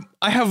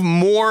have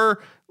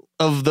more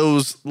of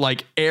those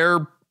like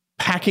air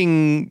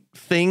packing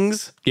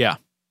things. Yeah.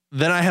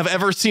 Than I have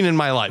ever seen in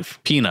my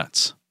life.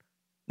 Peanuts.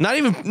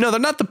 They're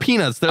not the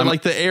peanuts. They're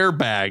like the air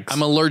bags.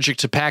 I'm allergic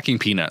to packing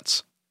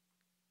peanuts.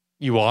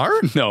 You are?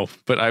 No,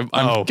 but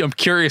I'm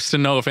curious to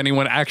know if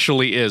anyone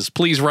actually is.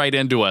 Please write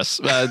into us.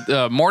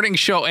 Morning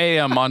Show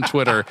AM on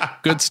Twitter.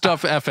 Good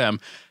Stuff FM.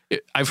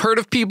 I've heard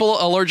of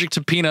people allergic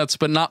to peanuts,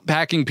 but not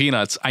packing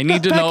peanuts. I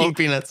need to know.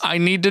 Peanuts. I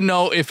need to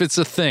know if it's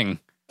a thing.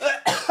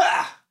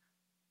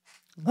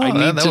 I need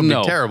that to would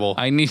know. be terrible.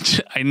 I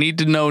need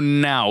to know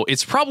now.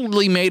 It's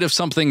probably made of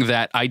something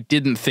that I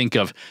didn't think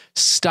of.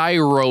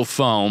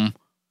 Styrofoam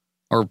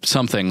or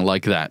something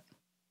like that.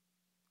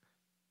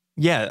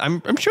 Yeah,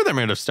 I'm sure they're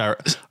made of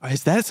styrofoam.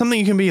 Is that something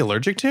you can be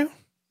allergic to?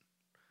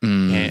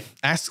 Yeah.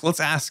 Let's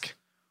ask.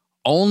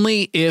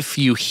 Only if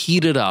you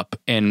heat it up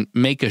and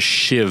make a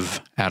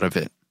shiv out of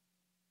it.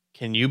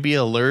 Can you be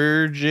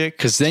allergic?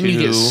 Because then you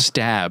get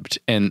stabbed.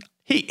 And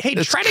hey,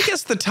 try to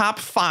guess the top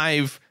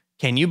 5.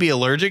 Can you be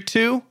allergic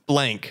to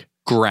blank?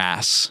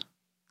 Grass.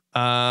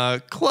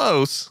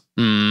 Close.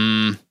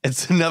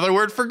 It's another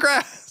word for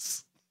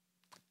grass.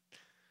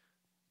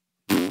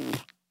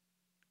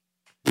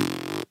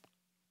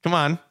 Come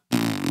on.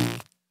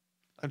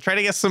 I'm trying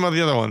to guess some of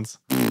the other ones.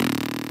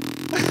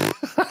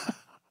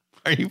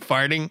 Are you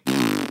farting?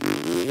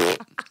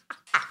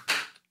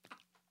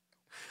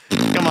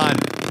 Come on.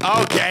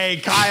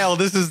 Okay, Kyle,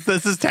 this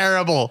is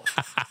terrible.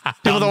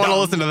 People don't want to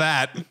listen to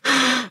that.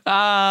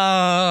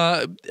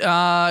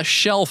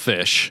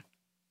 Shellfish.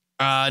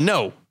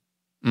 No.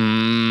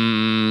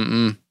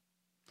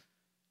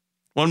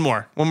 One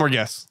more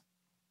guess.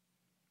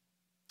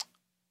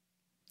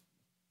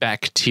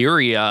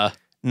 Bacteria.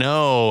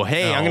 No.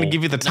 Hey, I'm going to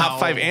give you the top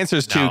 5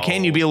 answers to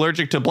can you be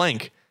allergic to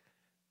blank?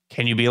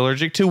 Can you be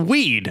allergic to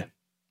weed?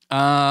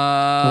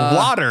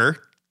 Water.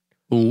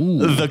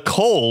 Ooh. The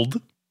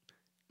cold.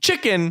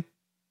 Chicken.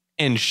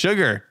 And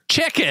sugar.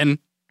 Chicken.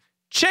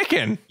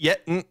 Yeah.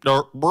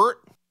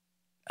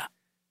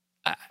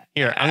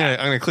 Here, I'm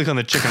gonna click on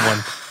the chicken one.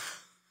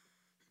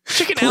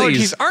 Chicken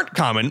Please. allergies aren't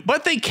common,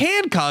 but they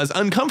can cause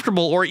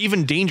uncomfortable or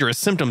even dangerous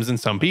symptoms in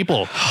some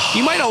people.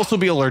 You might also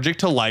be allergic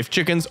to live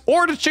chickens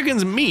or to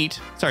chicken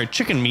meat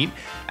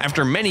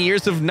after many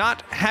years of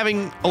not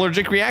having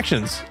allergic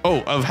reactions.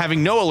 Of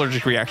having no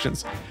allergic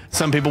reactions.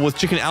 Some people with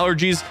chicken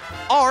allergies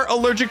are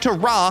allergic to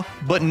raw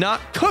but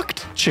not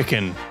cooked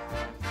chicken.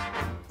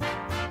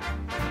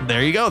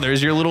 There you go.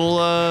 There's your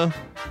little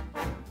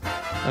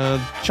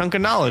chunk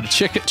of knowledge.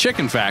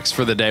 Chicken facts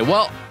for the day.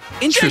 Well,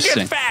 interesting.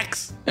 Chicken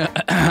facts.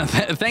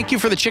 Thank you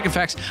for the chicken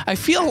facts. I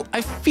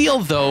feel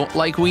though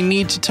like we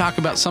need to talk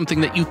about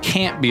something that you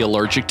can't be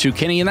allergic to,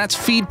 Kenny, and that's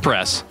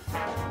FeedPress.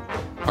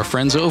 Our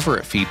friends over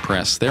at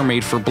FeedPress, they're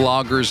made for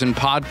bloggers and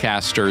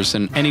podcasters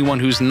and anyone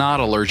who's not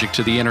allergic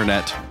to the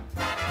internet.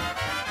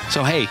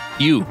 So hey,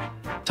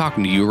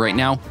 talking to you right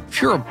now,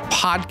 if you're a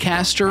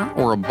podcaster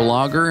or a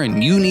blogger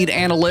and you need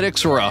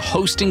analytics or a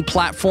hosting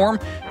platform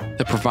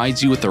that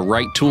provides you with the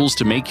right tools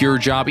to make your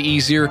job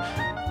easier,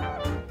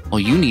 well,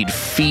 you need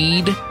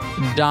Feed.press.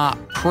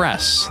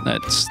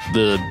 That's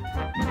the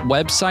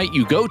website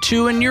you go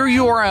to in your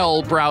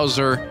URL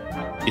browser.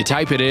 You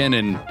type it in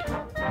and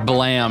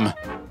blam,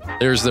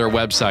 there's their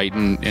website,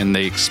 and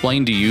they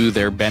explain to you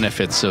their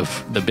benefits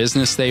of the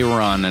business they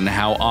run and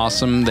how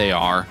awesome they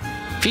are.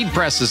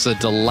 FeedPress is a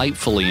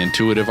delightfully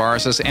intuitive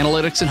RSS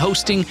analytics and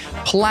hosting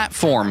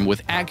platform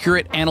with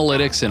accurate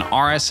analytics and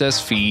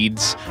RSS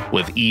feeds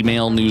with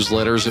email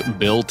newsletters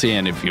built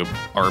in if you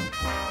are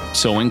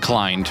so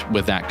inclined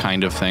with that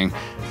kind of thing.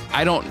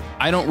 I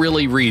don't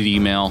really read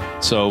email,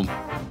 so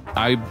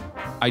I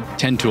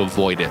tend to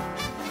avoid it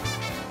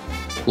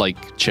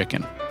like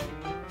chicken.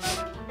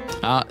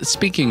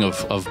 Speaking of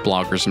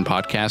bloggers and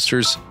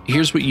podcasters,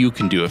 here's what you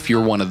can do if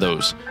you're one of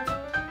those.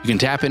 You can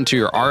tap into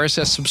your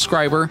RSS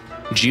subscriber,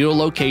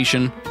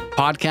 geolocation,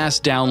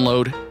 podcast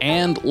download,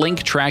 and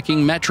link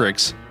tracking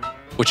metrics,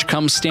 which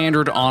comes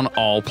standard on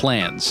all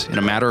plans. In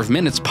a matter of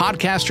minutes,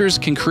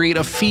 podcasters can create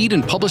a feed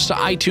and publish to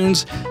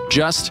iTunes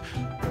just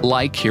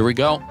like, here we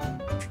go,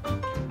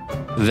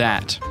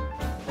 that.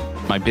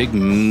 My big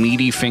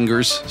meaty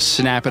fingers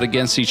snap it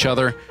against each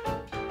other.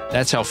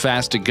 That's how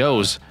fast it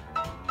goes.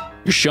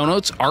 Your show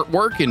notes,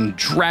 artwork, and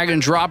drag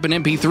and drop an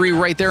MP3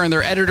 right there in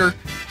their editor.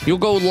 You'll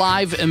go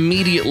live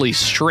immediately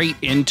straight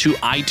into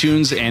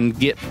iTunes and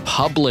get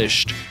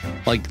published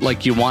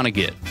like you want to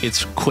get.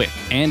 It's quick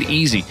and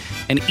easy.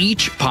 And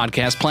each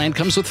podcast plan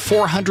comes with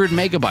 400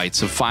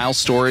 megabytes of file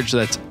storage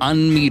that's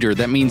unmetered.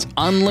 That means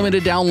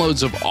unlimited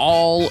downloads of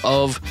all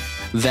of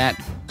that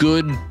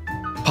good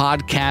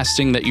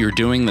podcasting that you're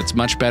doing that's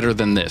much better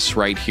than this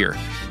right here.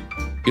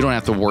 You don't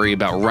have to worry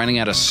about running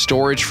out of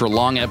storage for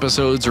long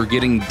episodes or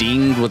getting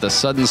dinged with a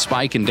sudden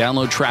spike in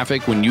download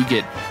traffic when you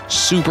get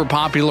super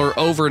popular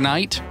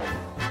overnight,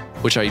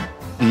 which I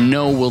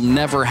know will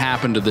never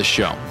happen to this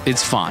show.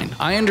 It's fine.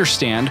 I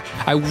understand.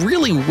 I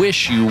really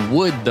wish you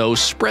would, though,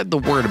 spread the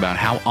word about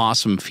how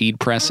awesome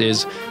FeedPress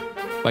is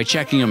by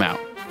checking them out.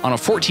 On a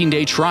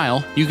 14-day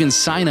trial, you can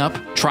sign up,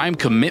 try them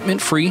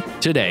commitment-free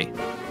today.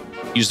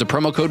 Use the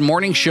promo code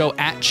Morning Show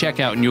at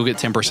checkout and you'll get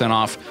 10%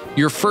 off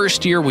your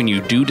first year when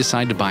you do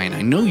decide to buy. And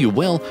I know you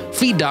will.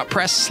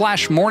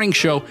 Feed.press/morning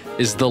show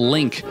is the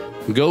link.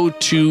 Go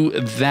to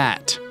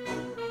that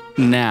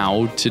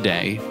now,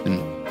 today, and,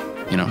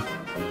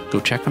 go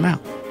check them out.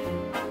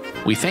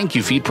 We thank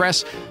you,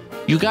 FeedPress.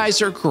 You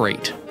guys are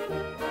great.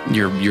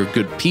 You're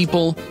good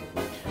people.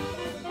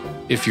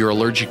 If you're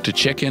allergic to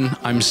chicken,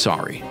 I'm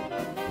sorry.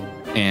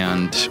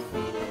 And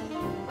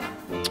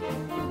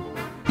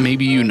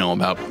maybe you know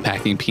about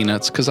packing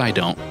peanuts, because I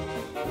don't.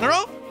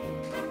 No.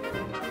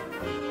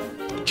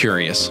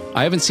 Curious.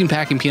 I haven't seen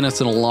packing peanuts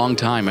in a long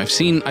time. I've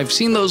seen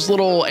those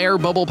little air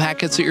bubble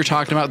packets that you're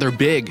talking about. They're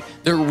big.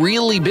 They're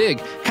really big.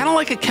 Kind of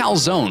like a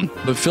calzone,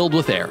 but filled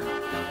with air.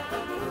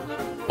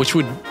 Which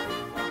would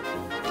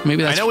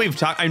maybe that's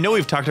I know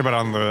we've talked about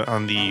it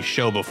on the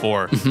show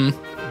before.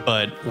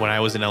 But when I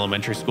was in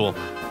elementary school,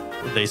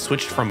 they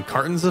switched from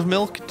cartons of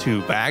milk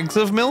to bags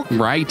of milk.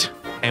 right.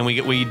 And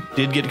we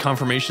did get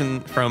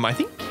confirmation from, I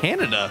think,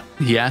 Canada.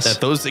 Yes.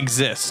 That those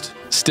exist.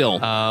 Still.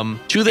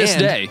 To this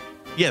and- day.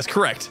 Yes,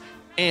 correct.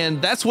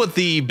 And that's what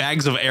the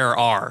bags of air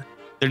are.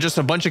 They're just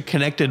a bunch of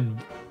connected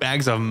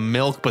bags of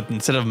milk, but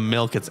instead of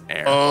milk, it's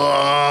air.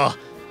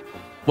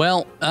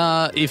 Well,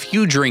 if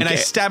you drink, And I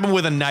stab them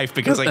with a knife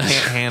because I can't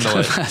handle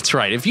it. That's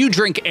right. If you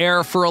drink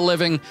air for a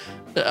living,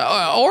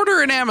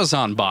 order an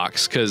Amazon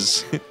box,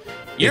 because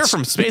You're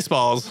from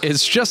Spaceballs.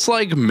 it's just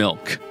like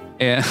milk,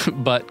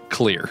 but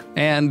clear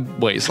and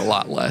weighs a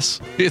lot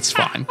less. It's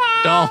fine.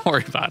 Don't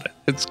worry about it.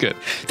 It's good.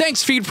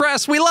 Thanks, Feed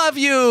Press. We love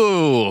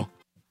you.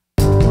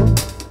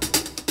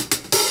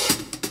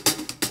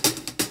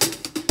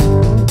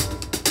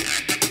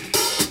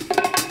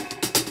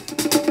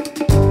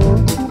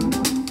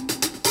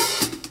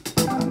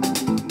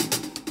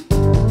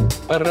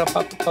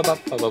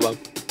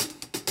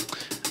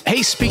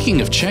 Hey, speaking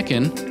of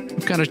chicken,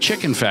 I've got a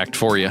chicken fact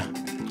for you.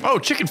 Oh,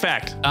 chicken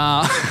fact.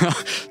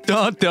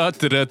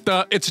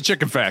 It's a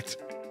chicken fact.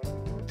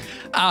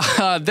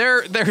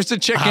 There's a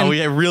chicken. Oh,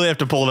 yeah, really have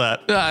to pull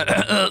that.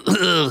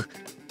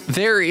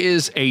 There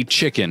is a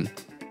chicken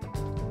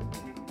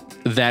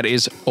that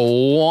is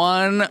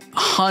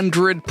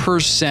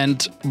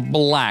 100%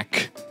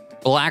 black.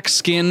 Black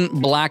skin,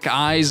 black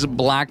eyes,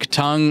 black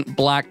tongue,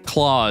 black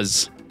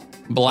claws.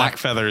 Black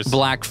feathers.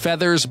 Black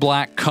feathers,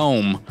 black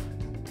comb.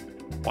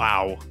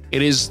 Wow.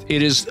 It is Do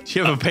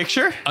you have a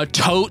picture? a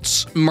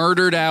totes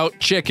murdered out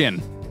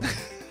chicken.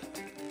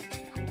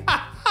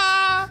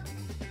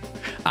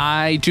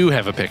 I do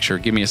have a picture.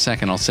 Give me a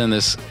second. I'll send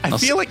this. I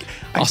feel like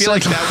I'll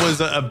that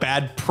was a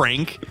bad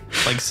prank.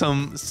 Like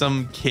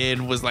some kid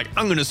was like,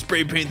 I'm gonna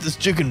spray paint this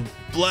chicken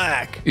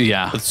black.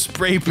 Yeah. With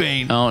spray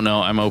paint. Oh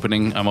no, I'm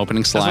opening Slack.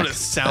 That's what it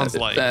sounds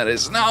like. That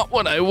is not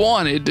what I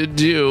wanted to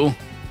do.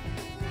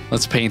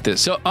 Let's paint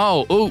this. So,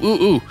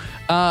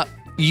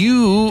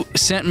 you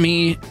sent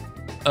me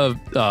a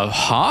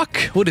hawk.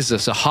 What is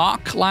this? A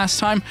hawk last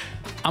time?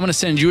 I'm gonna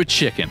send you a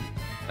chicken.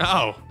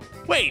 Oh,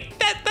 wait,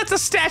 that's a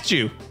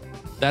statue.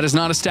 That is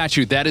not a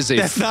statue.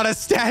 That's not a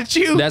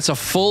statue. That's a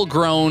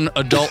full-grown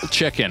adult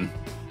chicken.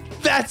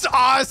 That's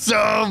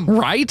awesome.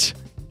 Right?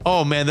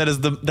 Oh man, that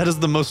is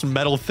the most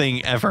metal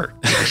thing ever.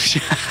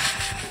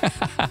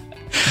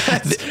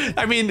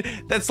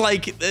 That's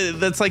like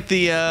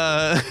the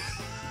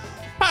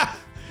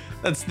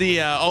that's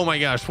the oh my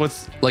gosh,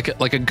 what's like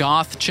a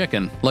goth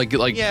chicken. Like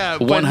yeah,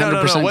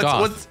 100% no.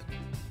 goth.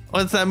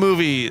 What's that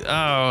movie?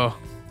 Oh,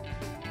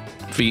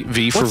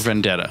 V for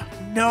Vendetta.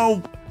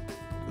 no,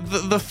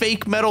 the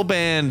fake metal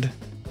band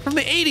from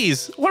the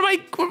 80s.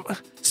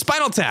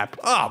 Spinal Tap.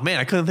 Oh man,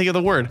 I couldn't think of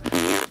the word.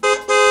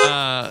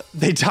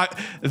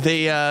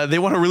 They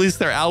want to release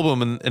their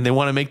album and they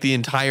want to make the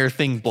entire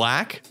thing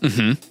black.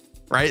 Mm-hmm.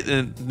 Right?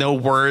 And no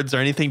words or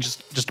anything,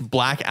 just a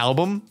black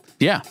album.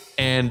 Yeah.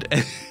 And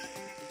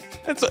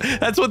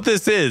that's what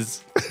this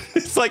is.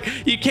 It's like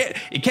you can't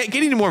get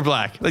any more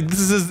black. Like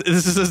this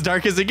is as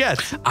dark as it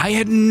gets. I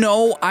had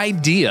no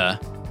idea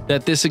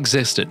that this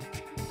existed.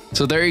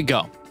 So there you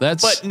go.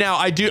 But now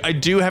I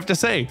do have to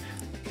say,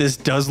 this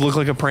does look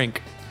like a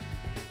prank.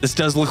 This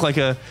does look like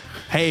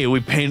hey, we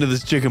painted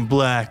this chicken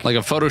black. like a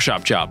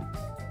Photoshop job.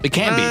 It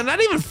can be.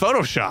 Not even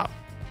Photoshop.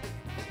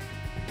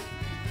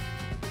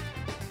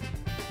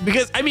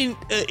 Because I mean,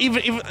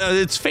 even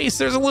its face,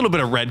 there's a little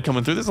bit of red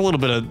coming through. There's a little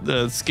bit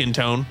of skin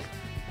tone,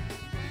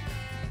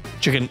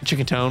 chicken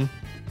tone.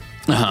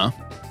 Uh-huh.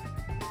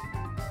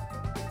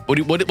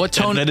 What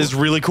tone? That is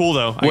really cool,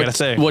 though. I gotta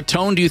say. What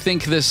tone do you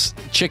think this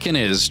chicken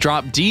is?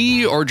 Drop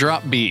D or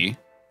drop B?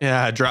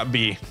 Yeah, drop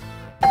B.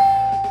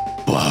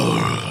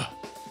 Whoa.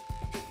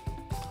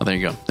 Oh, there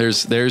you go.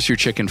 There's your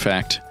chicken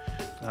fact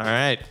All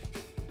right.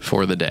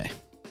 for the day.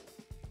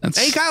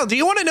 Hey, Kyle, do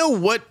you want to know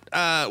what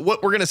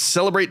we're gonna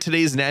celebrate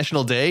today's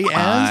National Day as?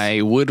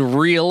 I would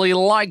really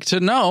like to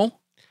know.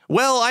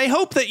 Well, I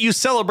hope that you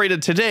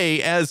celebrated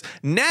today as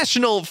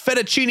National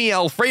Fettuccine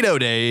Alfredo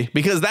Day,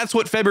 because that's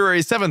what February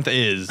 7th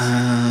is.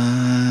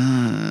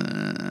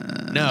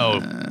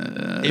 No.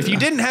 If you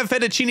didn't have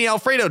Fettuccine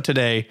Alfredo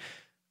today,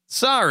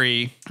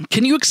 sorry.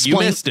 Can you explain? You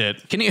missed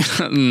it. Can you?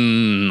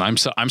 I'm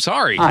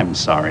sorry. I'm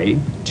sorry.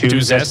 Too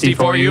zesty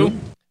for you?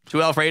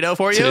 Too Alfredo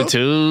for you?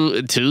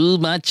 Too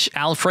much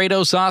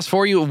Alfredo sauce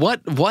for you?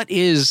 What was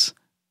it?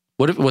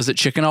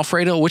 Chicken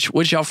Alfredo?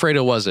 Which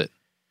Alfredo was it?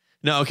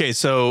 No, okay,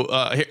 so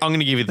here, I'm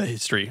going to give you the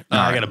history.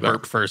 I got to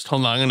burp first.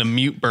 Hold on, I'm going to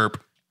mute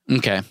burp.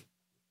 Okay.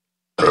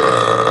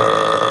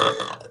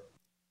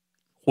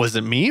 Was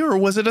it me or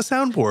was it a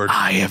soundboard?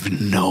 I have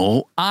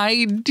no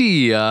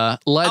idea.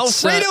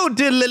 Alfredo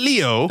Di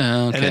Lelio,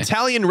 okay. an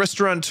Italian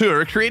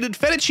restaurateur, created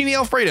fettuccine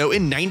Alfredo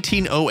in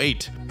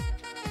 1908.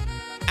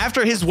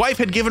 After his wife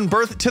had given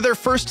birth to their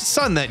first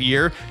son that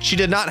year, she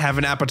did not have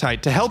an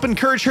appetite. To help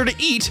encourage her to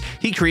eat,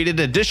 he created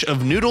a dish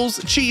of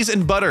noodles, cheese,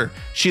 and butter.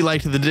 She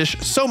liked the dish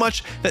so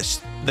much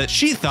that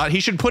she thought he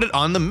should put it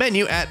on the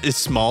menu at a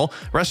small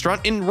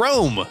restaurant in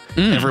Rome.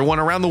 Everyone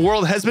around the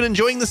world has been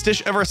enjoying this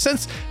dish ever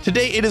since.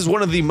 Today, it is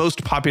one of the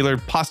most popular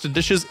pasta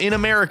dishes in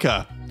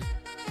America.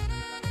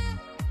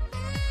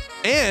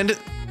 And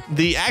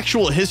the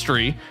actual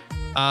history,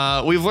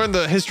 we've learned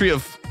the history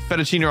of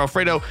fettuccine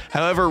Alfredo.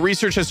 However,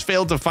 research has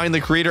failed to find the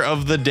creator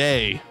of the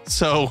day.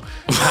 So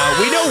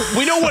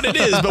we know what it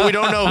is, but we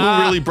don't know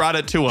who really brought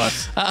it to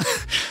us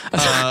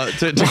to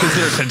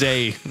consider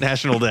today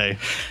National Day.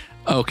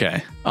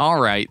 Okay.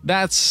 All right.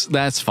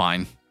 That's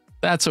fine.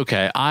 That's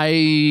okay.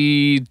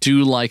 I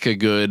do like a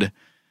good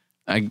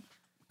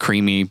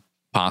creamy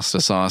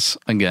pasta sauce,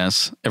 I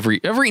guess.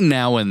 Every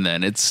now and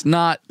then. It's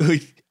not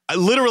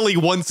literally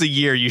once a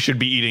year you should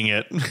be eating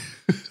it.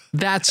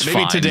 That's maybe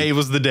fine. Today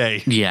was the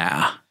day.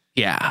 Yeah.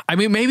 Yeah. I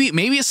mean,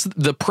 maybe it's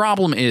the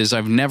problem is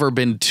I've never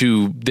been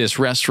to this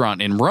restaurant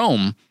in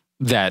Rome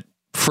that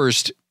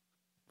first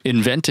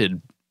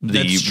invented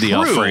the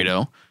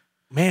Alfredo.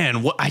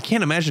 Man, I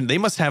can't imagine. They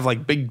must have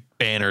like big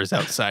banners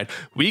outside.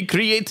 We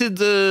created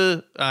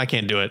the... I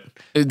can't do it.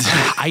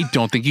 I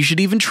don't think you should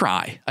even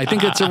try. I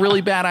think it's a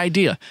really bad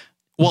idea.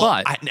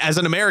 Well, but as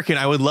an American,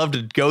 I would love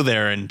to go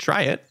there and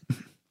try it.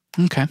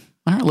 Okay.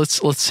 All right.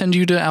 Let's send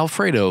you to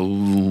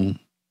Alfredo's.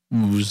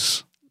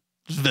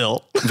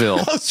 Alfredosville.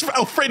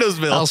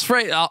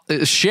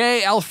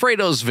 Chez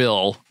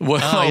Alfredosville. Whoa.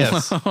 Oh,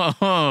 yes.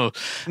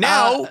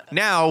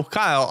 Now,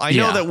 Kyle, I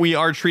know that we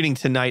are treating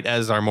tonight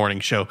as our morning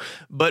show,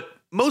 but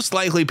most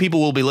likely people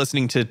will be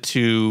listening to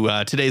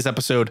today's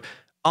episode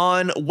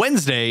on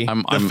Wednesday,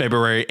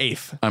 February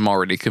 8th. I'm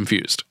already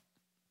confused.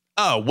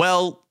 Oh,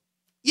 well,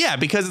 yeah,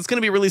 because it's going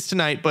to be released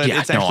tonight, but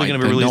it's actually going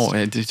to be released. No,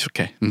 it's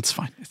okay. It's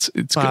fine. It's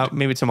good.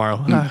 Maybe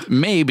tomorrow.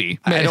 Maybe.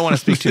 I don't want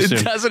to speak too soon.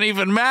 It doesn't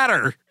even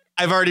matter.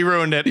 I've already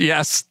ruined it.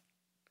 Yes.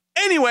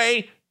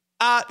 Anyway,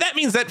 that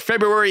means that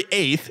February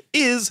 8th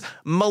is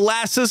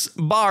Molasses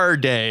Bar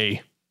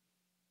Day.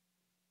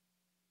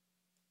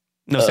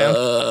 No sound?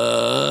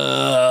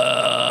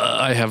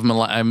 I have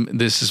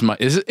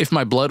if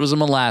my blood was a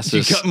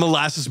molasses. You got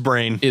molasses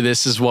brain.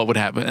 This is what would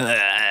happen. Hey,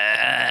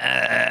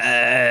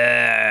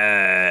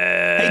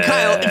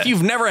 Kyle, if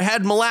you've never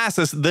had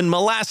molasses, then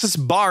Molasses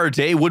Bar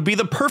Day would be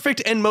the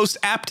perfect and most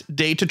apt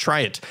day to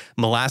try it.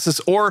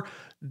 Molasses or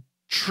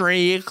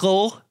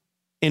treacle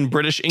in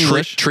British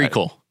English.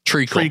 Treacle.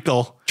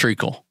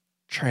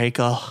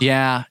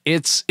 Yeah,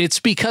 it's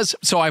because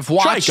I've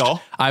watched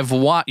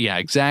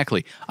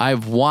exactly.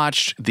 I've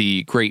watched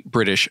the Great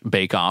British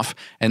Bake Off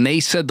and they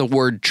said the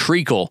word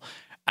treacle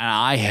and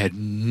I had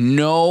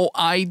no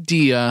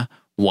idea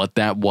what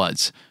that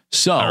was.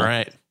 So all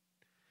right.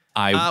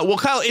 Well,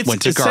 Kyle,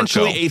 it's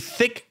essentially a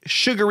thick,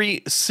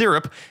 sugary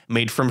syrup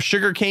made from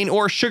sugar cane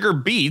or sugar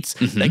beets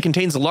that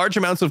contains large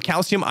amounts of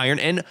calcium, iron,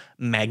 and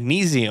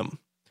magnesium.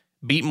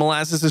 Beet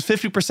molasses is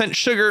 50%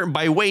 sugar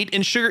by weight,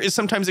 and sugar is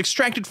sometimes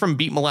extracted from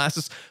beet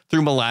molasses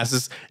through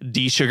molasses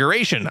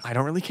desugaration. I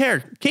don't really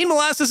care. Cane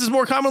molasses is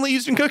more commonly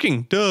used in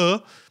cooking. Duh.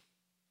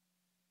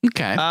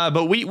 Okay.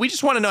 But we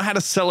just want to know how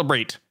to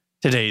celebrate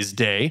today's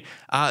day.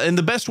 And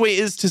the best way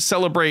is to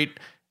celebrate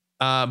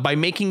by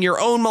making your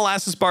own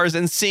molasses bars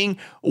and seeing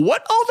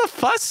what all the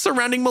fuss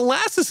surrounding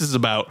molasses is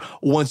about.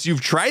 Once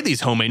you've tried these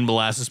homemade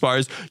molasses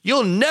bars,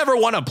 you'll never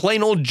want a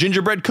plain old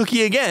gingerbread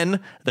cookie again.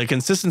 The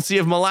consistency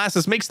of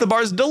molasses makes the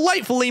bars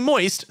delightfully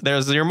moist.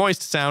 There's your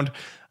moist sound.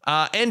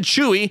 And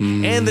chewy,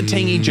 and the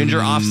tangy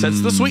ginger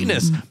offsets the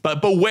sweetness.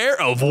 But beware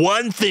of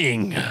one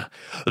thing.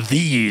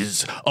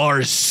 These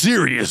are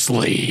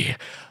seriously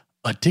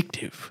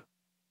addictive.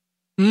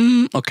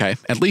 Okay.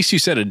 At least you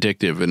said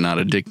addictive and not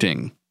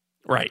addicting.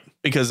 Right,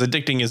 because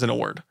addicting isn't a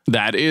word.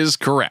 That is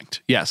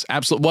correct. Yes,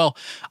 absolutely. Well,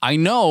 I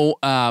know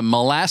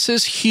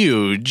molasses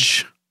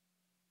huge.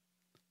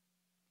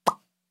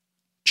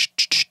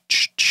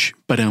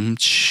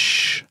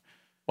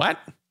 What?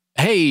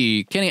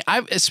 Hey, Kenny,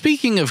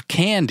 speaking of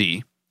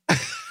candy,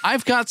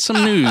 I've got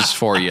some news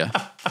for you.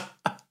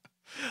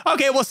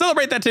 Okay, we'll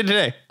celebrate that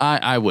today.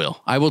 I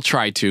will. I will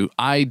try to.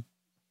 I'm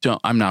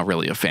not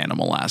really a fan of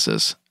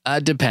molasses.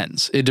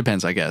 Depends. It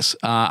depends, I guess.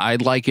 I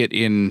like it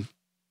in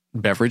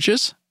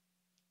beverages.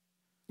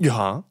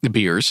 Yeah. The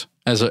beers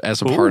as a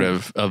part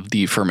of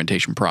the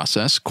fermentation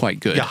process. Quite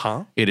good.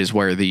 Yeah. It is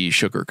where the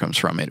sugar comes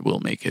from. It will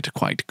make it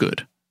quite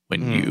good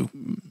when you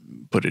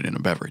put it in a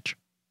beverage.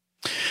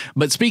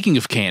 But speaking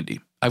of candy,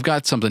 I've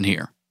got something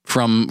here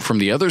from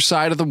the other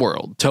side of the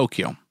world,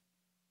 Tokyo.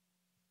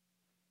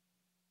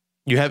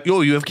 You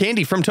have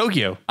candy from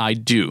Tokyo. I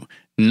do.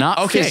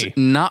 Not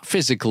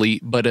physically,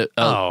 but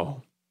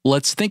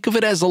let's think of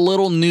it as a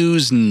little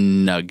news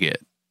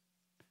nugget.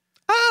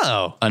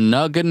 Oh. A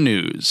nugget of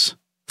news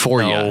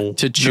for you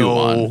to chew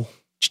on.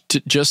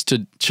 just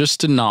to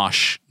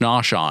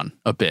nosh on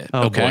a bit.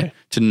 Oh, okay.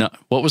 boy.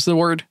 What was the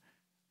word?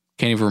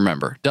 Can't even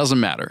remember. Doesn't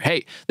matter.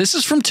 Hey, this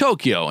is from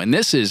Tokyo, and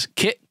this is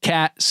Kit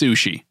Kat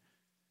sushi.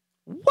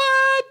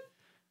 What?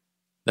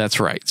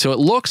 That's right. So it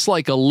looks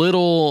like a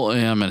little.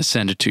 I'm going to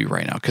send it to you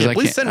right now because I can't.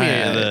 Please send me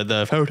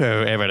the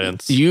photo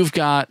evidence. You've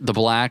got the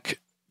black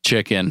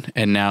chicken,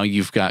 and now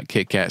you've got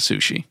Kit Kat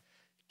sushi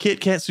Kit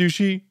Kat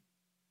sushi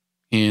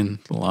in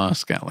the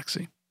Lost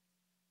Galaxy,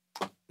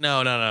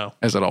 No.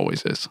 as it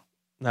always is.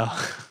 No.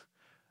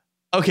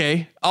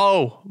 Okay.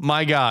 Oh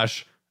my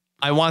gosh.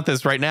 I want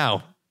this right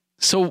now.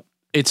 So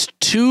it's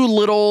two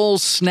little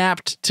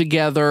snapped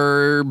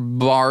together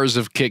bars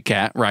of Kit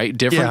Kat, right?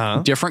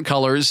 Different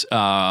colors.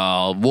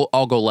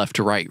 I'll go left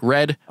to right.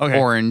 Red,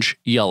 orange,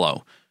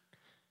 yellow.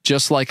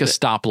 Just like a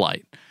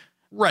stoplight.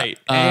 Right.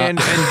 And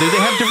do they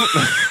have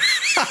different...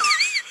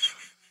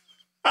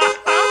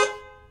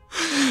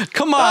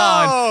 Come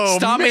on. Oh,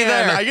 Stop me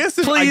there. I guess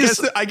if you're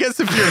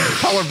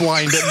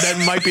colorblind,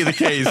 that might be the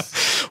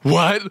case.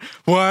 What?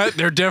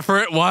 They're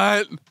different.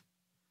 What?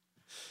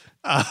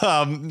 Not.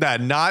 I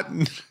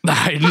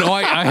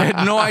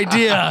had no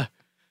idea.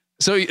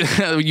 So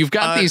you've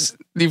got these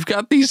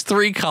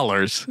three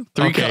colors.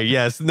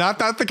 Yes, not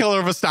the color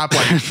of a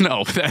stoplight.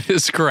 No, that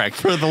is correct.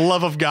 For the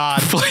love of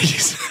God,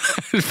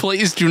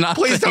 please do not.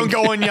 Please don't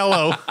go in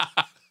yellow.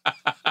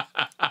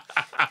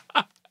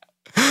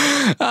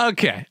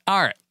 Okay,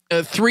 all right.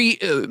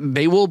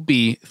 They will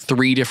be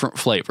three different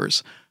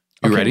flavors.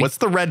 You ready? What's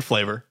the red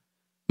flavor?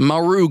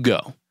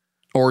 Marugo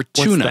or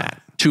tuna. What's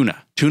that?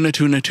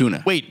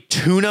 Tuna. Wait,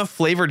 tuna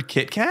flavored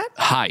Kit Kat?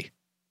 Hi.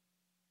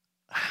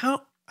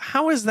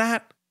 How is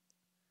that?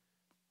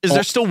 Is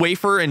there still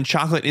wafer and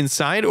chocolate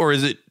inside, or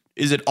is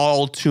it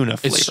all tuna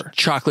flavor? It's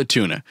chocolate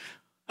tuna.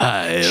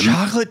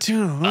 Chocolate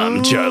tuna.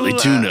 I'm Charlie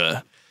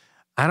Tuna.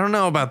 I don't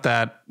know about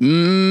that.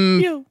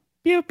 Pew,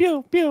 pew,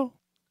 pew, pew.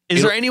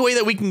 Is there any way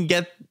that we can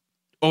get...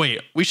 Oh,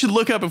 wait. We should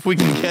look up if we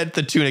can get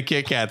the tuna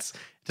Kit Kats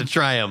to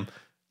try them.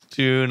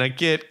 Tuna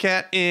Kit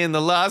Kat in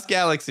the Lost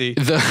Galaxy.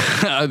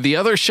 The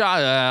other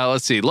shot,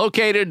 let's see.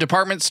 Located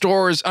department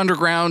stores,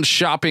 underground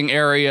shopping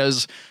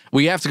areas.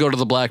 We have to go to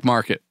the black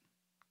market.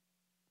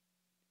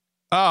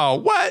 Oh,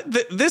 what?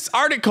 This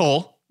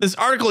article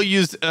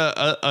used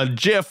a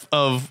GIF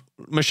of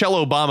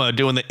Michelle Obama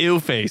doing the ew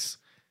face.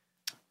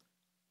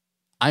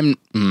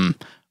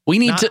 We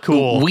need Not to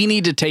cool. We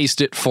need to taste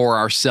it for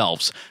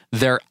ourselves.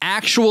 Their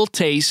actual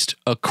taste,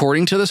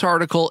 according to this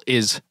article,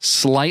 is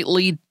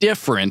slightly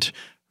different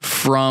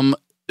from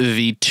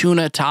the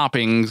tuna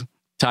topping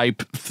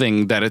type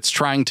thing that it's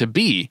trying to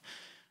be.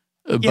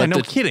 Yeah,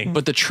 no kidding.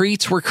 But the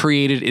treats were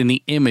created in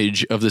the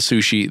image of the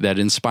sushi that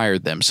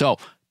inspired them. So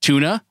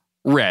tuna,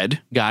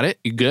 red, got it?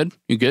 You good?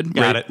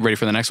 Got it. Ready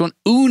for the next one?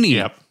 Uni,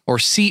 Yep. or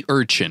sea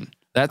urchin.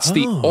 That's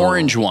the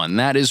orange one.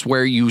 That is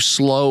where you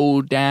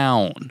slow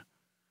down.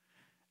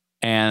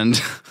 And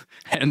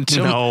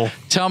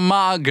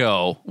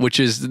tamago,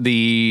 which is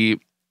the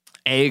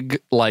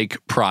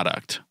egg-like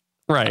product.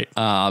 Right.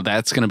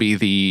 That's going to be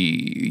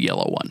the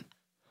yellow one.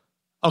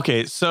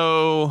 Okay,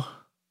 so...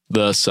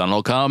 The sun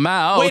will come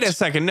out. Wait a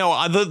second.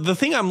 No, the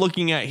thing I'm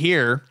looking at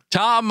here...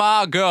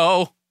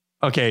 Tamago.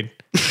 Okay.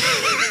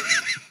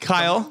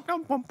 Kyle, I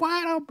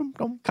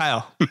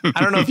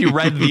don't know if you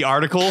read the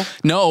article.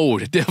 No,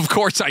 of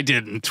course I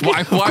didn't.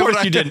 Why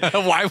would you didn't?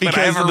 Why would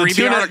I ever read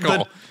the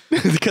article?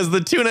 Because the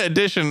tuna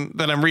edition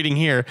that I'm reading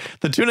here,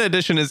 the tuna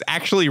edition is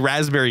actually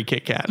raspberry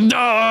Kit Kat.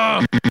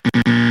 No.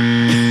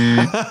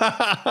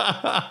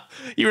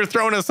 You were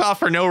throwing us off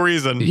for no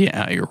reason.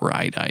 Yeah, you're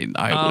right.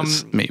 I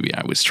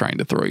was trying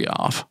to throw you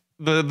off.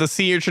 The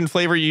sea urchin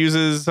flavor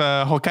uses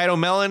Hokkaido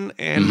melon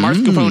and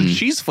mascarpone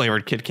cheese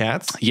flavored Kit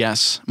Kats.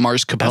 Yes,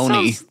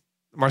 mascarpone.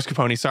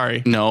 Mascarpone,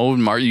 sorry. No,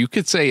 you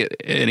could say it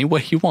any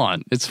way you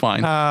want. It's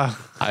fine.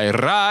 I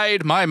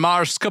ride my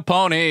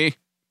mascarpone.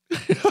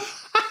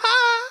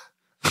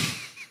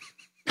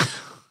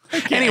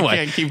 Anyway, I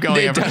can't keep going.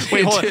 Wait,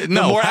 hold on.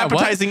 The more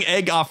appetizing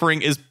egg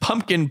offering is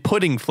pumpkin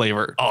pudding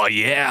flavor. Oh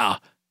yeah.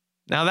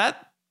 Now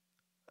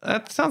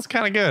that sounds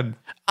kind of good.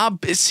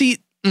 See,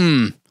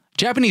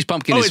 Japanese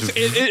pumpkin is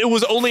it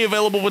was only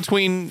available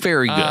between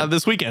very good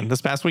this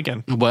past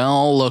weekend.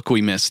 Well, look,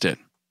 we missed it.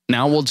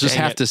 Now we'll just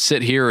have to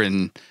sit here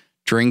and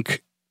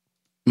drink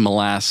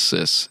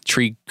molasses,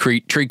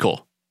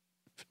 treacle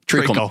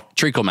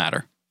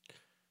matter.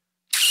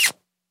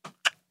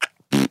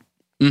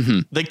 Mm-hmm.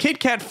 The Kit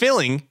Kat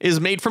filling is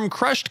made from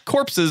crushed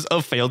corpses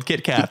of failed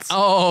Kit Kats.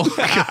 Oh,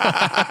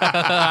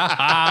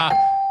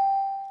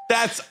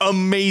 that's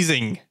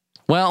amazing.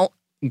 Well,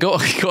 go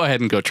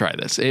ahead and go try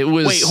this. It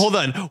was. Wait, hold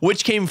on.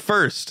 Which came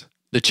first?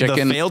 The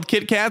chicken, the failed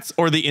Kit Kats,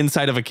 or the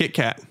inside of a Kit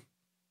Kat?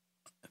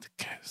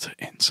 The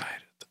inside.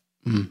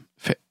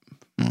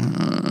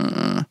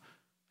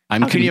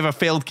 How can you have a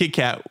failed Kit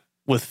Kat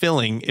with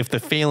filling if the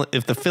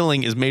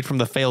filling is made from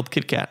the failed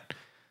Kit Kat?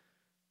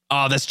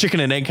 Oh, that's chicken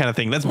and egg kind of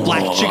thing. That's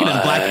black chicken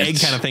and black egg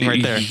kind of thing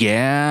right there.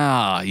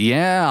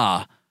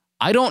 Yeah.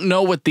 I don't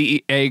know what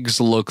the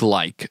eggs look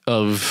like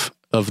of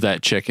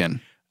that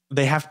chicken.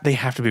 They have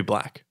to be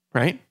black,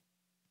 right?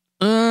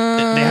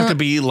 They have to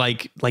be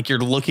like you're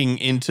looking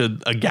into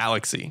a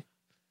galaxy.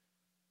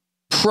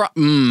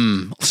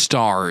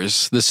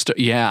 Stars.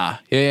 Yeah.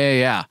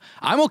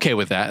 I'm okay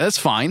with that. That's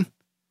fine.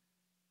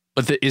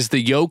 But is the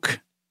yolk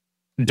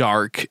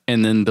dark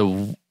and then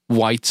the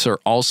whites are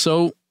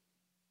also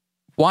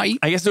white?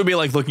 I guess it would be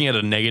like looking at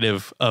a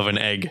negative of an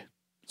egg.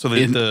 So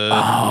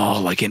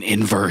like an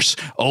inverse.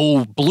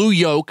 Oh, blue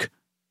yolk,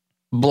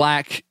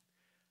 black.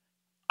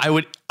 I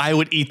would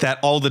eat that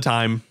all the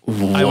time.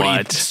 What? I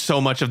would eat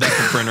so much of that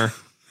for Grinner.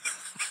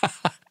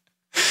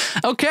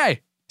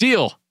 Okay,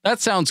 deal. That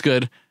sounds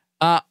good.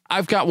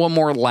 I've got one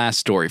more last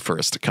story for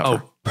us to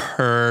cover. Oh,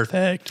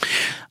 perfect.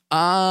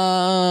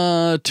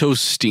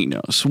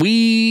 Tostinos.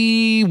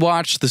 We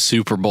watched the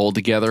Super Bowl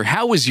together.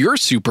 How was your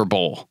Super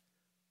Bowl?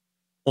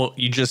 Well,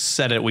 you just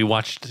said it. We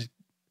watched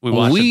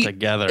it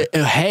together.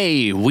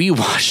 Hey, we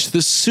watched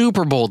the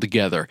Super Bowl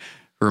together.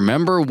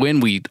 Remember when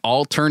we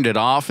all turned it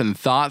off and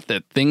thought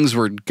that things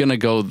were going to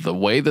go the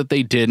way that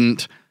they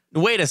didn't?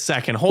 Wait a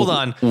second. Hold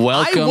on.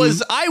 Welcome.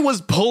 I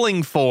was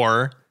pulling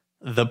for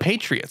the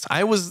Patriots.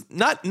 I was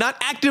not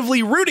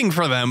actively rooting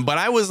for them, but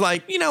I was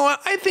like, you know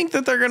what? I think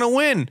that they're going to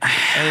win.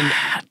 And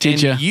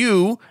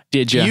you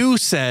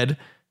said,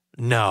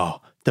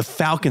 no, the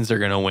Falcons are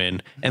going to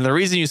win. And the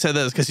reason you said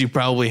that is because you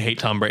probably hate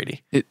Tom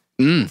Brady.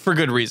 For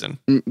good reason.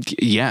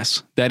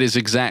 Yes, that is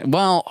exact.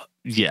 Well,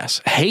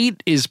 yes.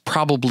 Hate is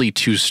probably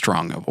too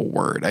strong of a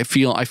word. I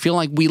feel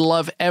like we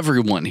love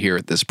everyone here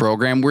at this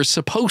program. We're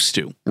supposed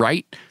to,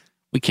 right?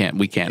 We can't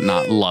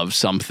not love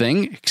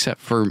something except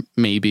for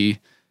maybe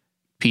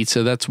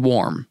pizza that's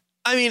warm.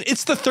 I mean,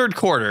 it's the third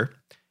quarter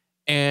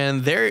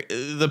and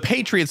the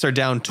Patriots are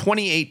down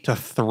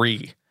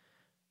 28-3.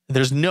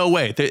 There's no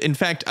way. In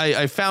fact,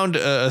 I found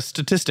a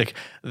statistic.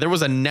 There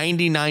was a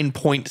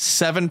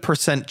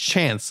 99.7%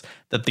 chance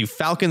that the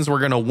Falcons were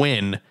going to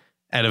win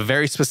at a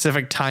very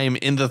specific time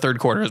in the third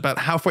quarter. It was about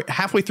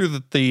halfway through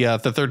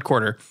the third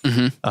quarter.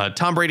 Mm-hmm.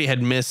 Tom Brady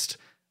had missed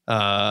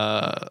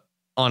on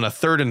a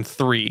 3rd and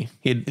 3.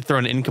 He had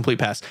thrown an incomplete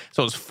pass.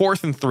 So it was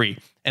 4th and 3.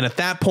 And at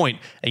that point,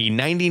 a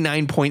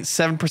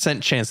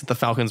 99.7% chance that the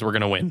Falcons were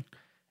going to win.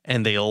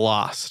 And they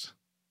lost.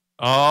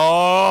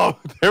 Oh,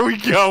 there we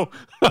go.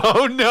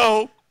 Oh,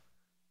 no.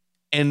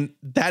 And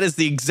that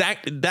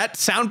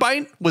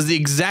soundbite was the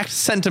exact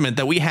sentiment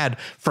that we had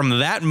from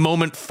that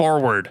moment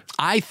forward.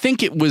 I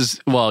think it was,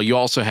 well, you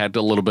also had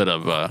a little bit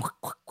of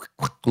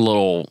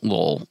little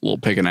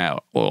picking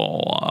out,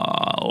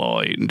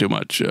 little eating too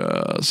much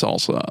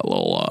salsa,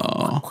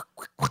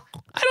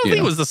 I don't think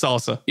it was the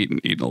salsa. Eating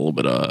a little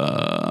bit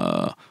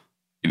of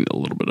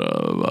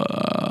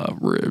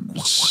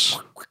ribs.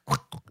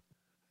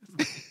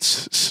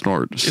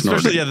 Snort.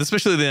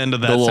 Especially the end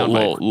of that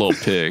little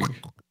pig.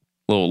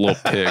 Little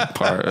pig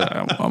part.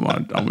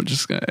 I'm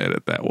just gonna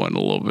edit that one a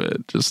little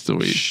bit just so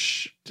we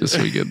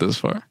get this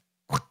far.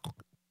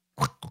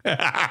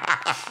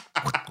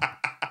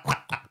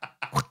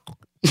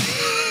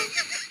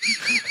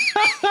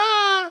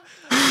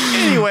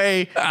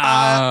 Anyway,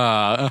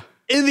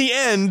 in the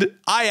end,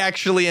 I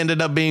actually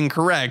ended up being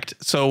correct.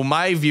 So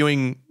my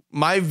viewing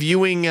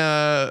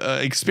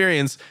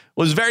experience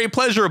was very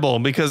pleasurable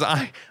because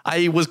I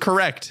was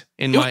correct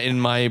in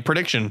my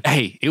prediction.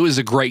 Hey, it was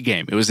a great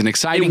game. It was an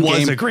exciting game. It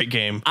was a great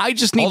game. I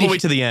just need all the way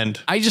to the end.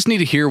 I just need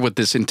to hear what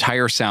this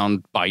entire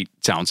sound bite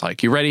sounds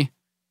like. You ready?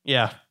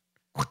 Yeah.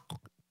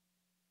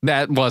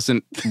 That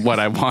wasn't what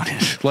I wanted.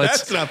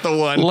 That's not the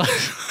one.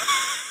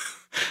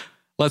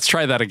 Let's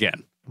try that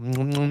again.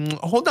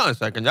 Hold on a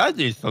second. I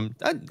need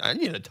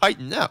to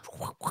tighten that.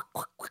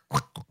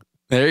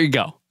 There you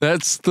go.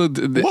 That's the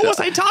what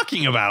was I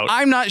talking about?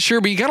 I'm not sure,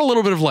 but you got a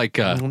little bit of like.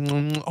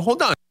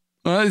 Hold on.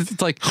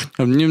 It's like.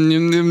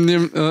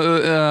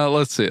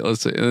 Let's see.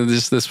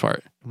 Just this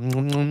part. All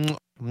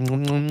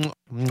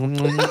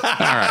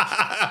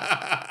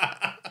right.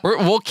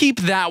 We'll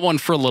keep that one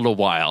for a little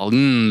while.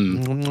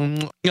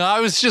 I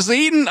was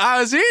eating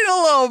a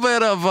little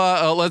bit of.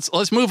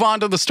 Let's move on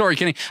to the story,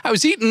 Kenny. I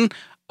was eating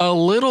a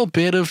little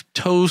bit of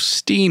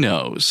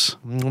Tostinos.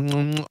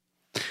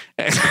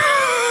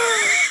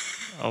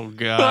 Oh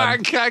God! I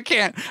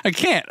can't.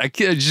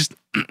 Just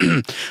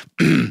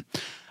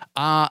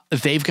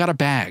they've got a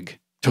bag.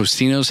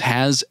 Tostinos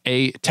has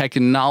a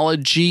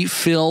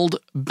technology-filled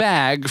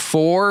bag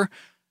for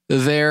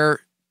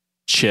their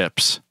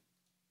chips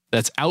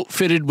that's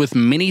outfitted with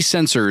mini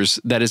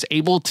sensors that is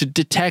able to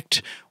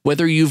detect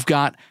whether you've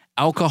got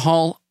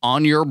alcohol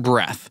on your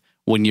breath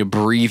when you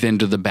breathe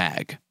into the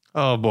bag.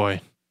 Oh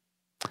boy!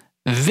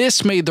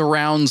 This made the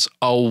rounds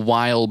a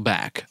while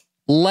back.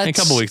 A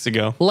couple weeks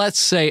ago. Let's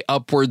say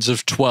upwards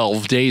of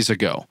 12 days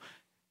ago.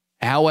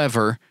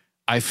 However,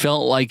 I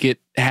felt like it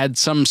had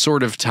some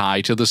sort of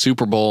tie to the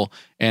Super Bowl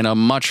and a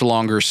much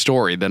longer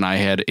story than I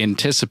had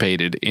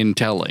anticipated in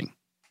telling.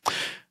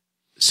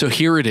 So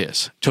here it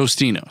is.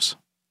 Tostinos.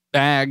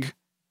 Bag.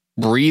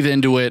 Breathe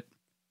into it.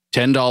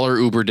 $10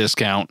 Uber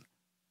discount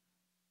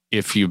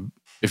if you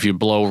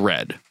blow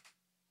red.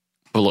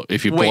 Hold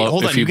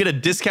on. You get a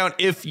discount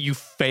if you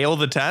fail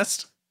the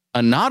test?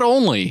 Not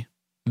only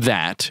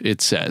that,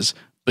 it says,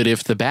 But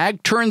if the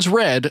bag turns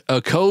red,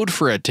 a code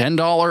for a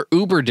 $10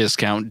 Uber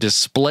discount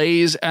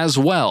displays as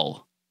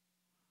well.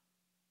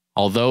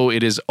 Although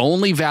it is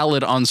only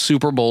valid on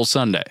Super Bowl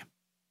Sunday,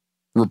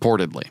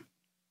 reportedly.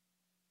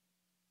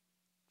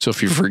 So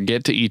if you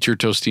forget to eat your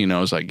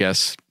Tostinos, I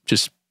guess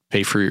just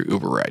pay for your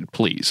Uber ride,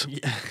 please.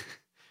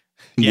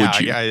 Yeah,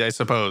 Would you? I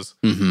suppose.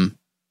 Mm-hmm.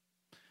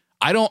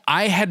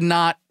 I had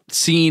not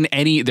seen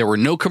any. There were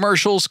no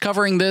commercials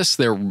covering this.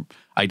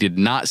 I did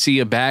not see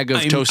a bag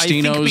of Tostinos.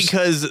 I think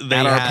because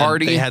at our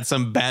party. They had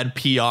some bad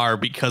PR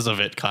because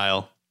of it,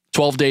 Kyle.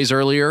 12 days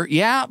earlier.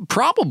 Yeah,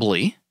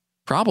 probably.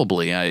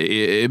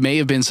 It may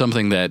have been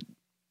something that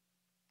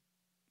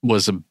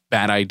was a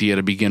bad idea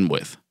to begin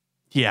with.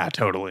 Yeah,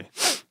 totally.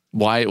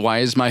 Why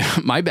is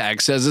my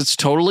bag says it's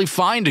totally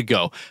fine to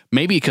go?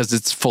 Maybe because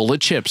it's full of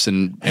chips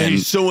and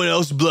someone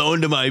else blow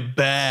into my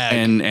bag.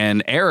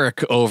 And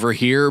Eric over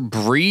here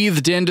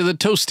breathed into the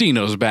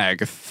Tostinos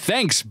bag.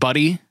 Thanks,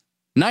 buddy.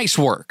 Nice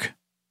work.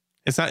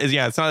 It's not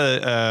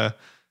a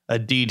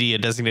DD, a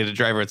designated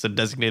driver. It's a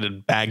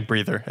designated bag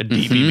breather, a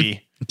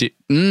DBB.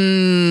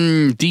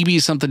 DB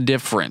is something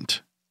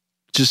different.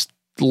 Just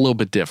a little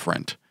bit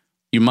different.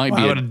 You might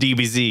be a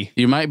DBZ.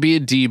 You might be a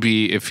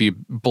DB if you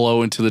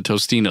blow into the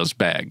Tostinos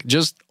bag.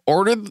 Just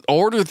order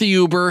the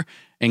Uber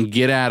and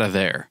get out of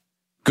there.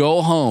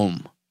 Go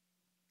home.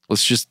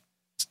 Let's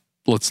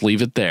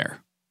leave it there.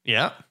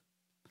 Yeah.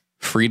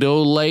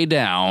 Frito, lay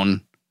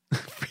down.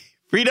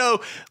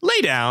 Frito,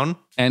 lay down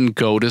and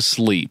go to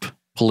sleep,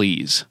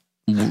 please.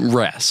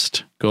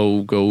 Rest.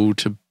 Go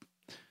to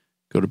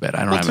bed.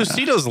 I don't have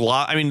Tostitos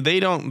I mean, they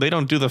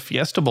don't do the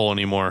Fiesta Bowl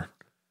anymore.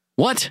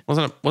 What?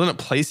 Wasn't it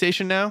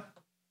PlayStation now?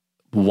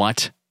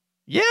 What?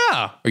 Yeah.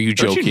 Are you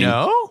joking? You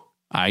know?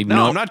 I know.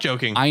 No, I'm not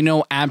joking. I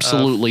know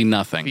absolutely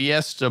nothing.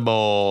 Fiesta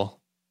Bowl.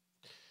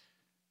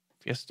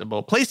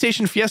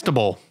 PlayStation Fiesta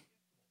Bowl.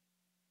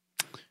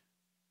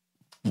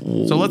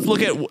 So let's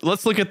look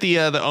at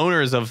the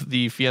owners of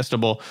the Fiesta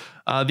Bowl.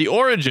 The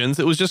origins,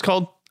 it was just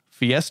called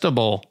Fiesta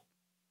Bowl.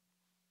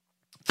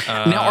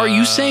 Now, are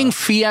you saying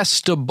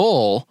Fiesta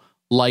Bowl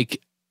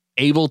like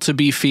able to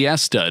be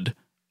fiesta'd,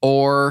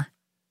 or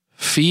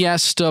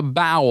Fiesta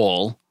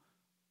Bowel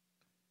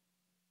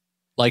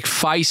like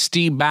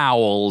feisty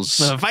bowels?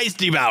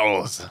 Feisty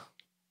bowels.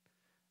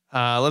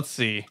 Let's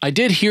see. I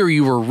did hear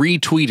you were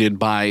retweeted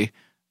by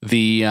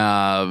the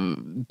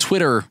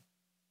Twitter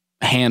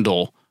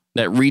handle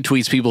that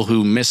retweets people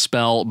who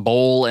misspell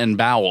bowl and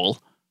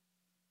bowel.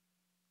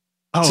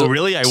 Oh,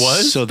 really? I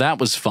was? So that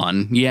was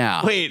fun.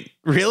 Yeah. Wait,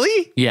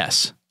 really?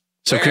 Yes.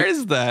 So where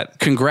is that?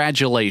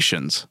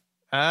 Congratulations.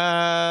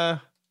 Oh.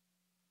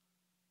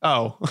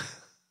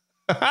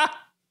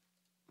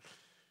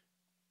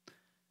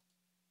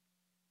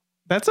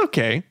 That's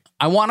okay.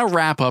 I want to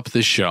wrap up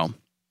this show.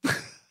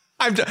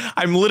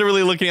 I'm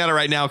literally looking at it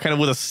right now, kind of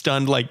with a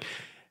stunned like,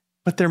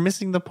 but they're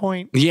missing the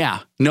point. Yeah.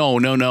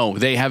 No.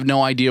 They have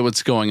no idea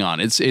what's going on.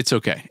 It's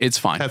okay. It's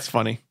fine. That's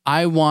funny.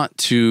 I want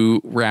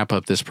to wrap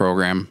up this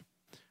program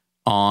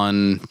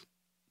on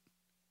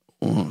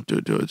where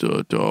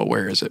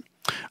is it?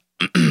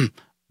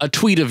 A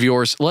tweet of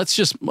yours. Let's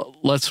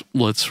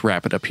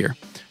wrap it up here.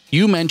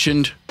 You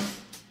mentioned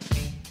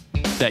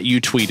that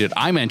you tweeted.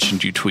 I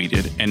mentioned you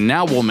tweeted, and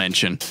now we'll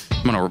mention.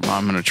 I'm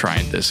gonna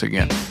try this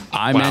again.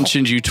 I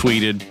mentioned you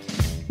tweeted.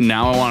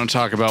 Now I want to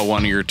talk about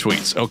one of your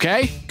tweets.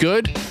 Okay,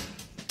 good.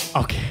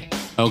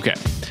 Okay.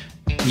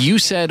 You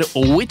said,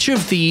 which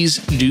of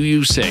these do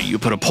you say? You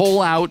put a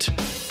poll out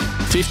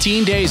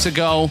 15 days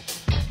ago.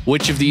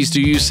 Which of these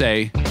do you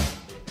say?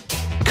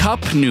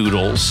 Cup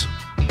noodles,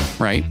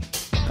 right?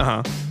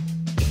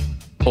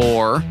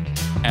 Or,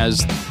 as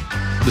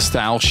the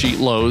style sheet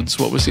loads,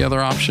 what was the other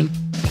option?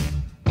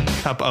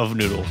 Cup of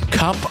noodles.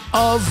 Cup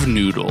of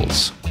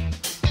noodles.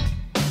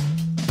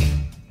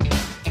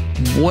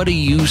 What do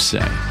you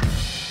say?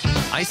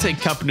 I say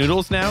cup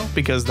noodles now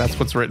because that's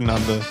what's written on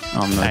the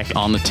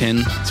tin.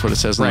 That's what it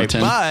says on the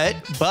tin.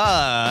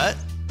 But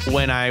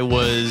when I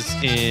was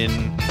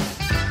in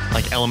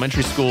like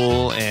elementary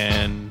school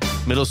and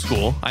middle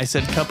school, I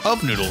said cup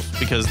of noodles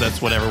because that's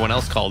what everyone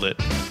else called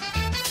it.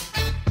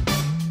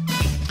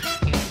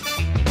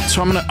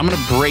 So I'm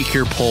gonna break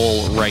your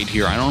poll right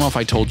here. I don't know if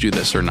I told you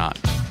this or not.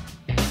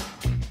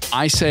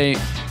 I say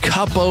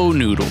cup-o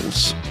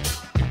noodles.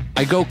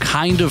 I go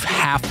kind of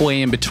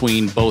halfway in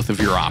between both of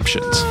your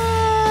options.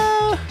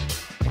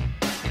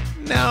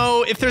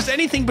 No, if there's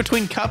anything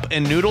between cup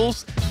and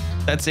noodles,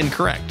 that's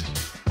incorrect.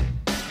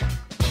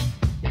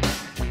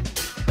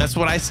 That's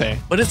what I say.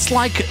 But it's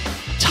like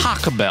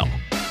Taco Bell.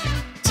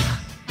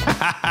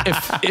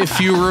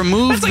 if you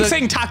remove that's like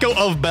saying Taco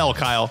of Bell,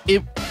 Kyle.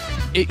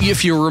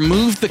 If you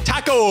remove the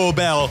Taco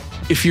Bell,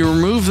 if you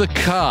remove the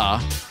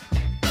ka,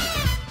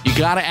 you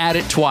got to add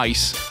it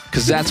twice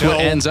because that's what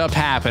ends up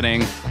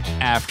happening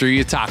after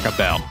you Taco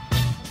Bell.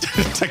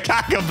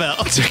 Taco Bell.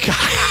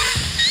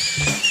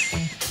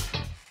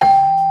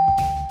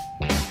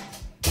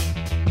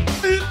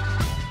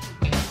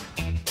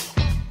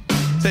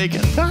 Take a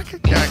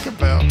Taco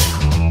Bell.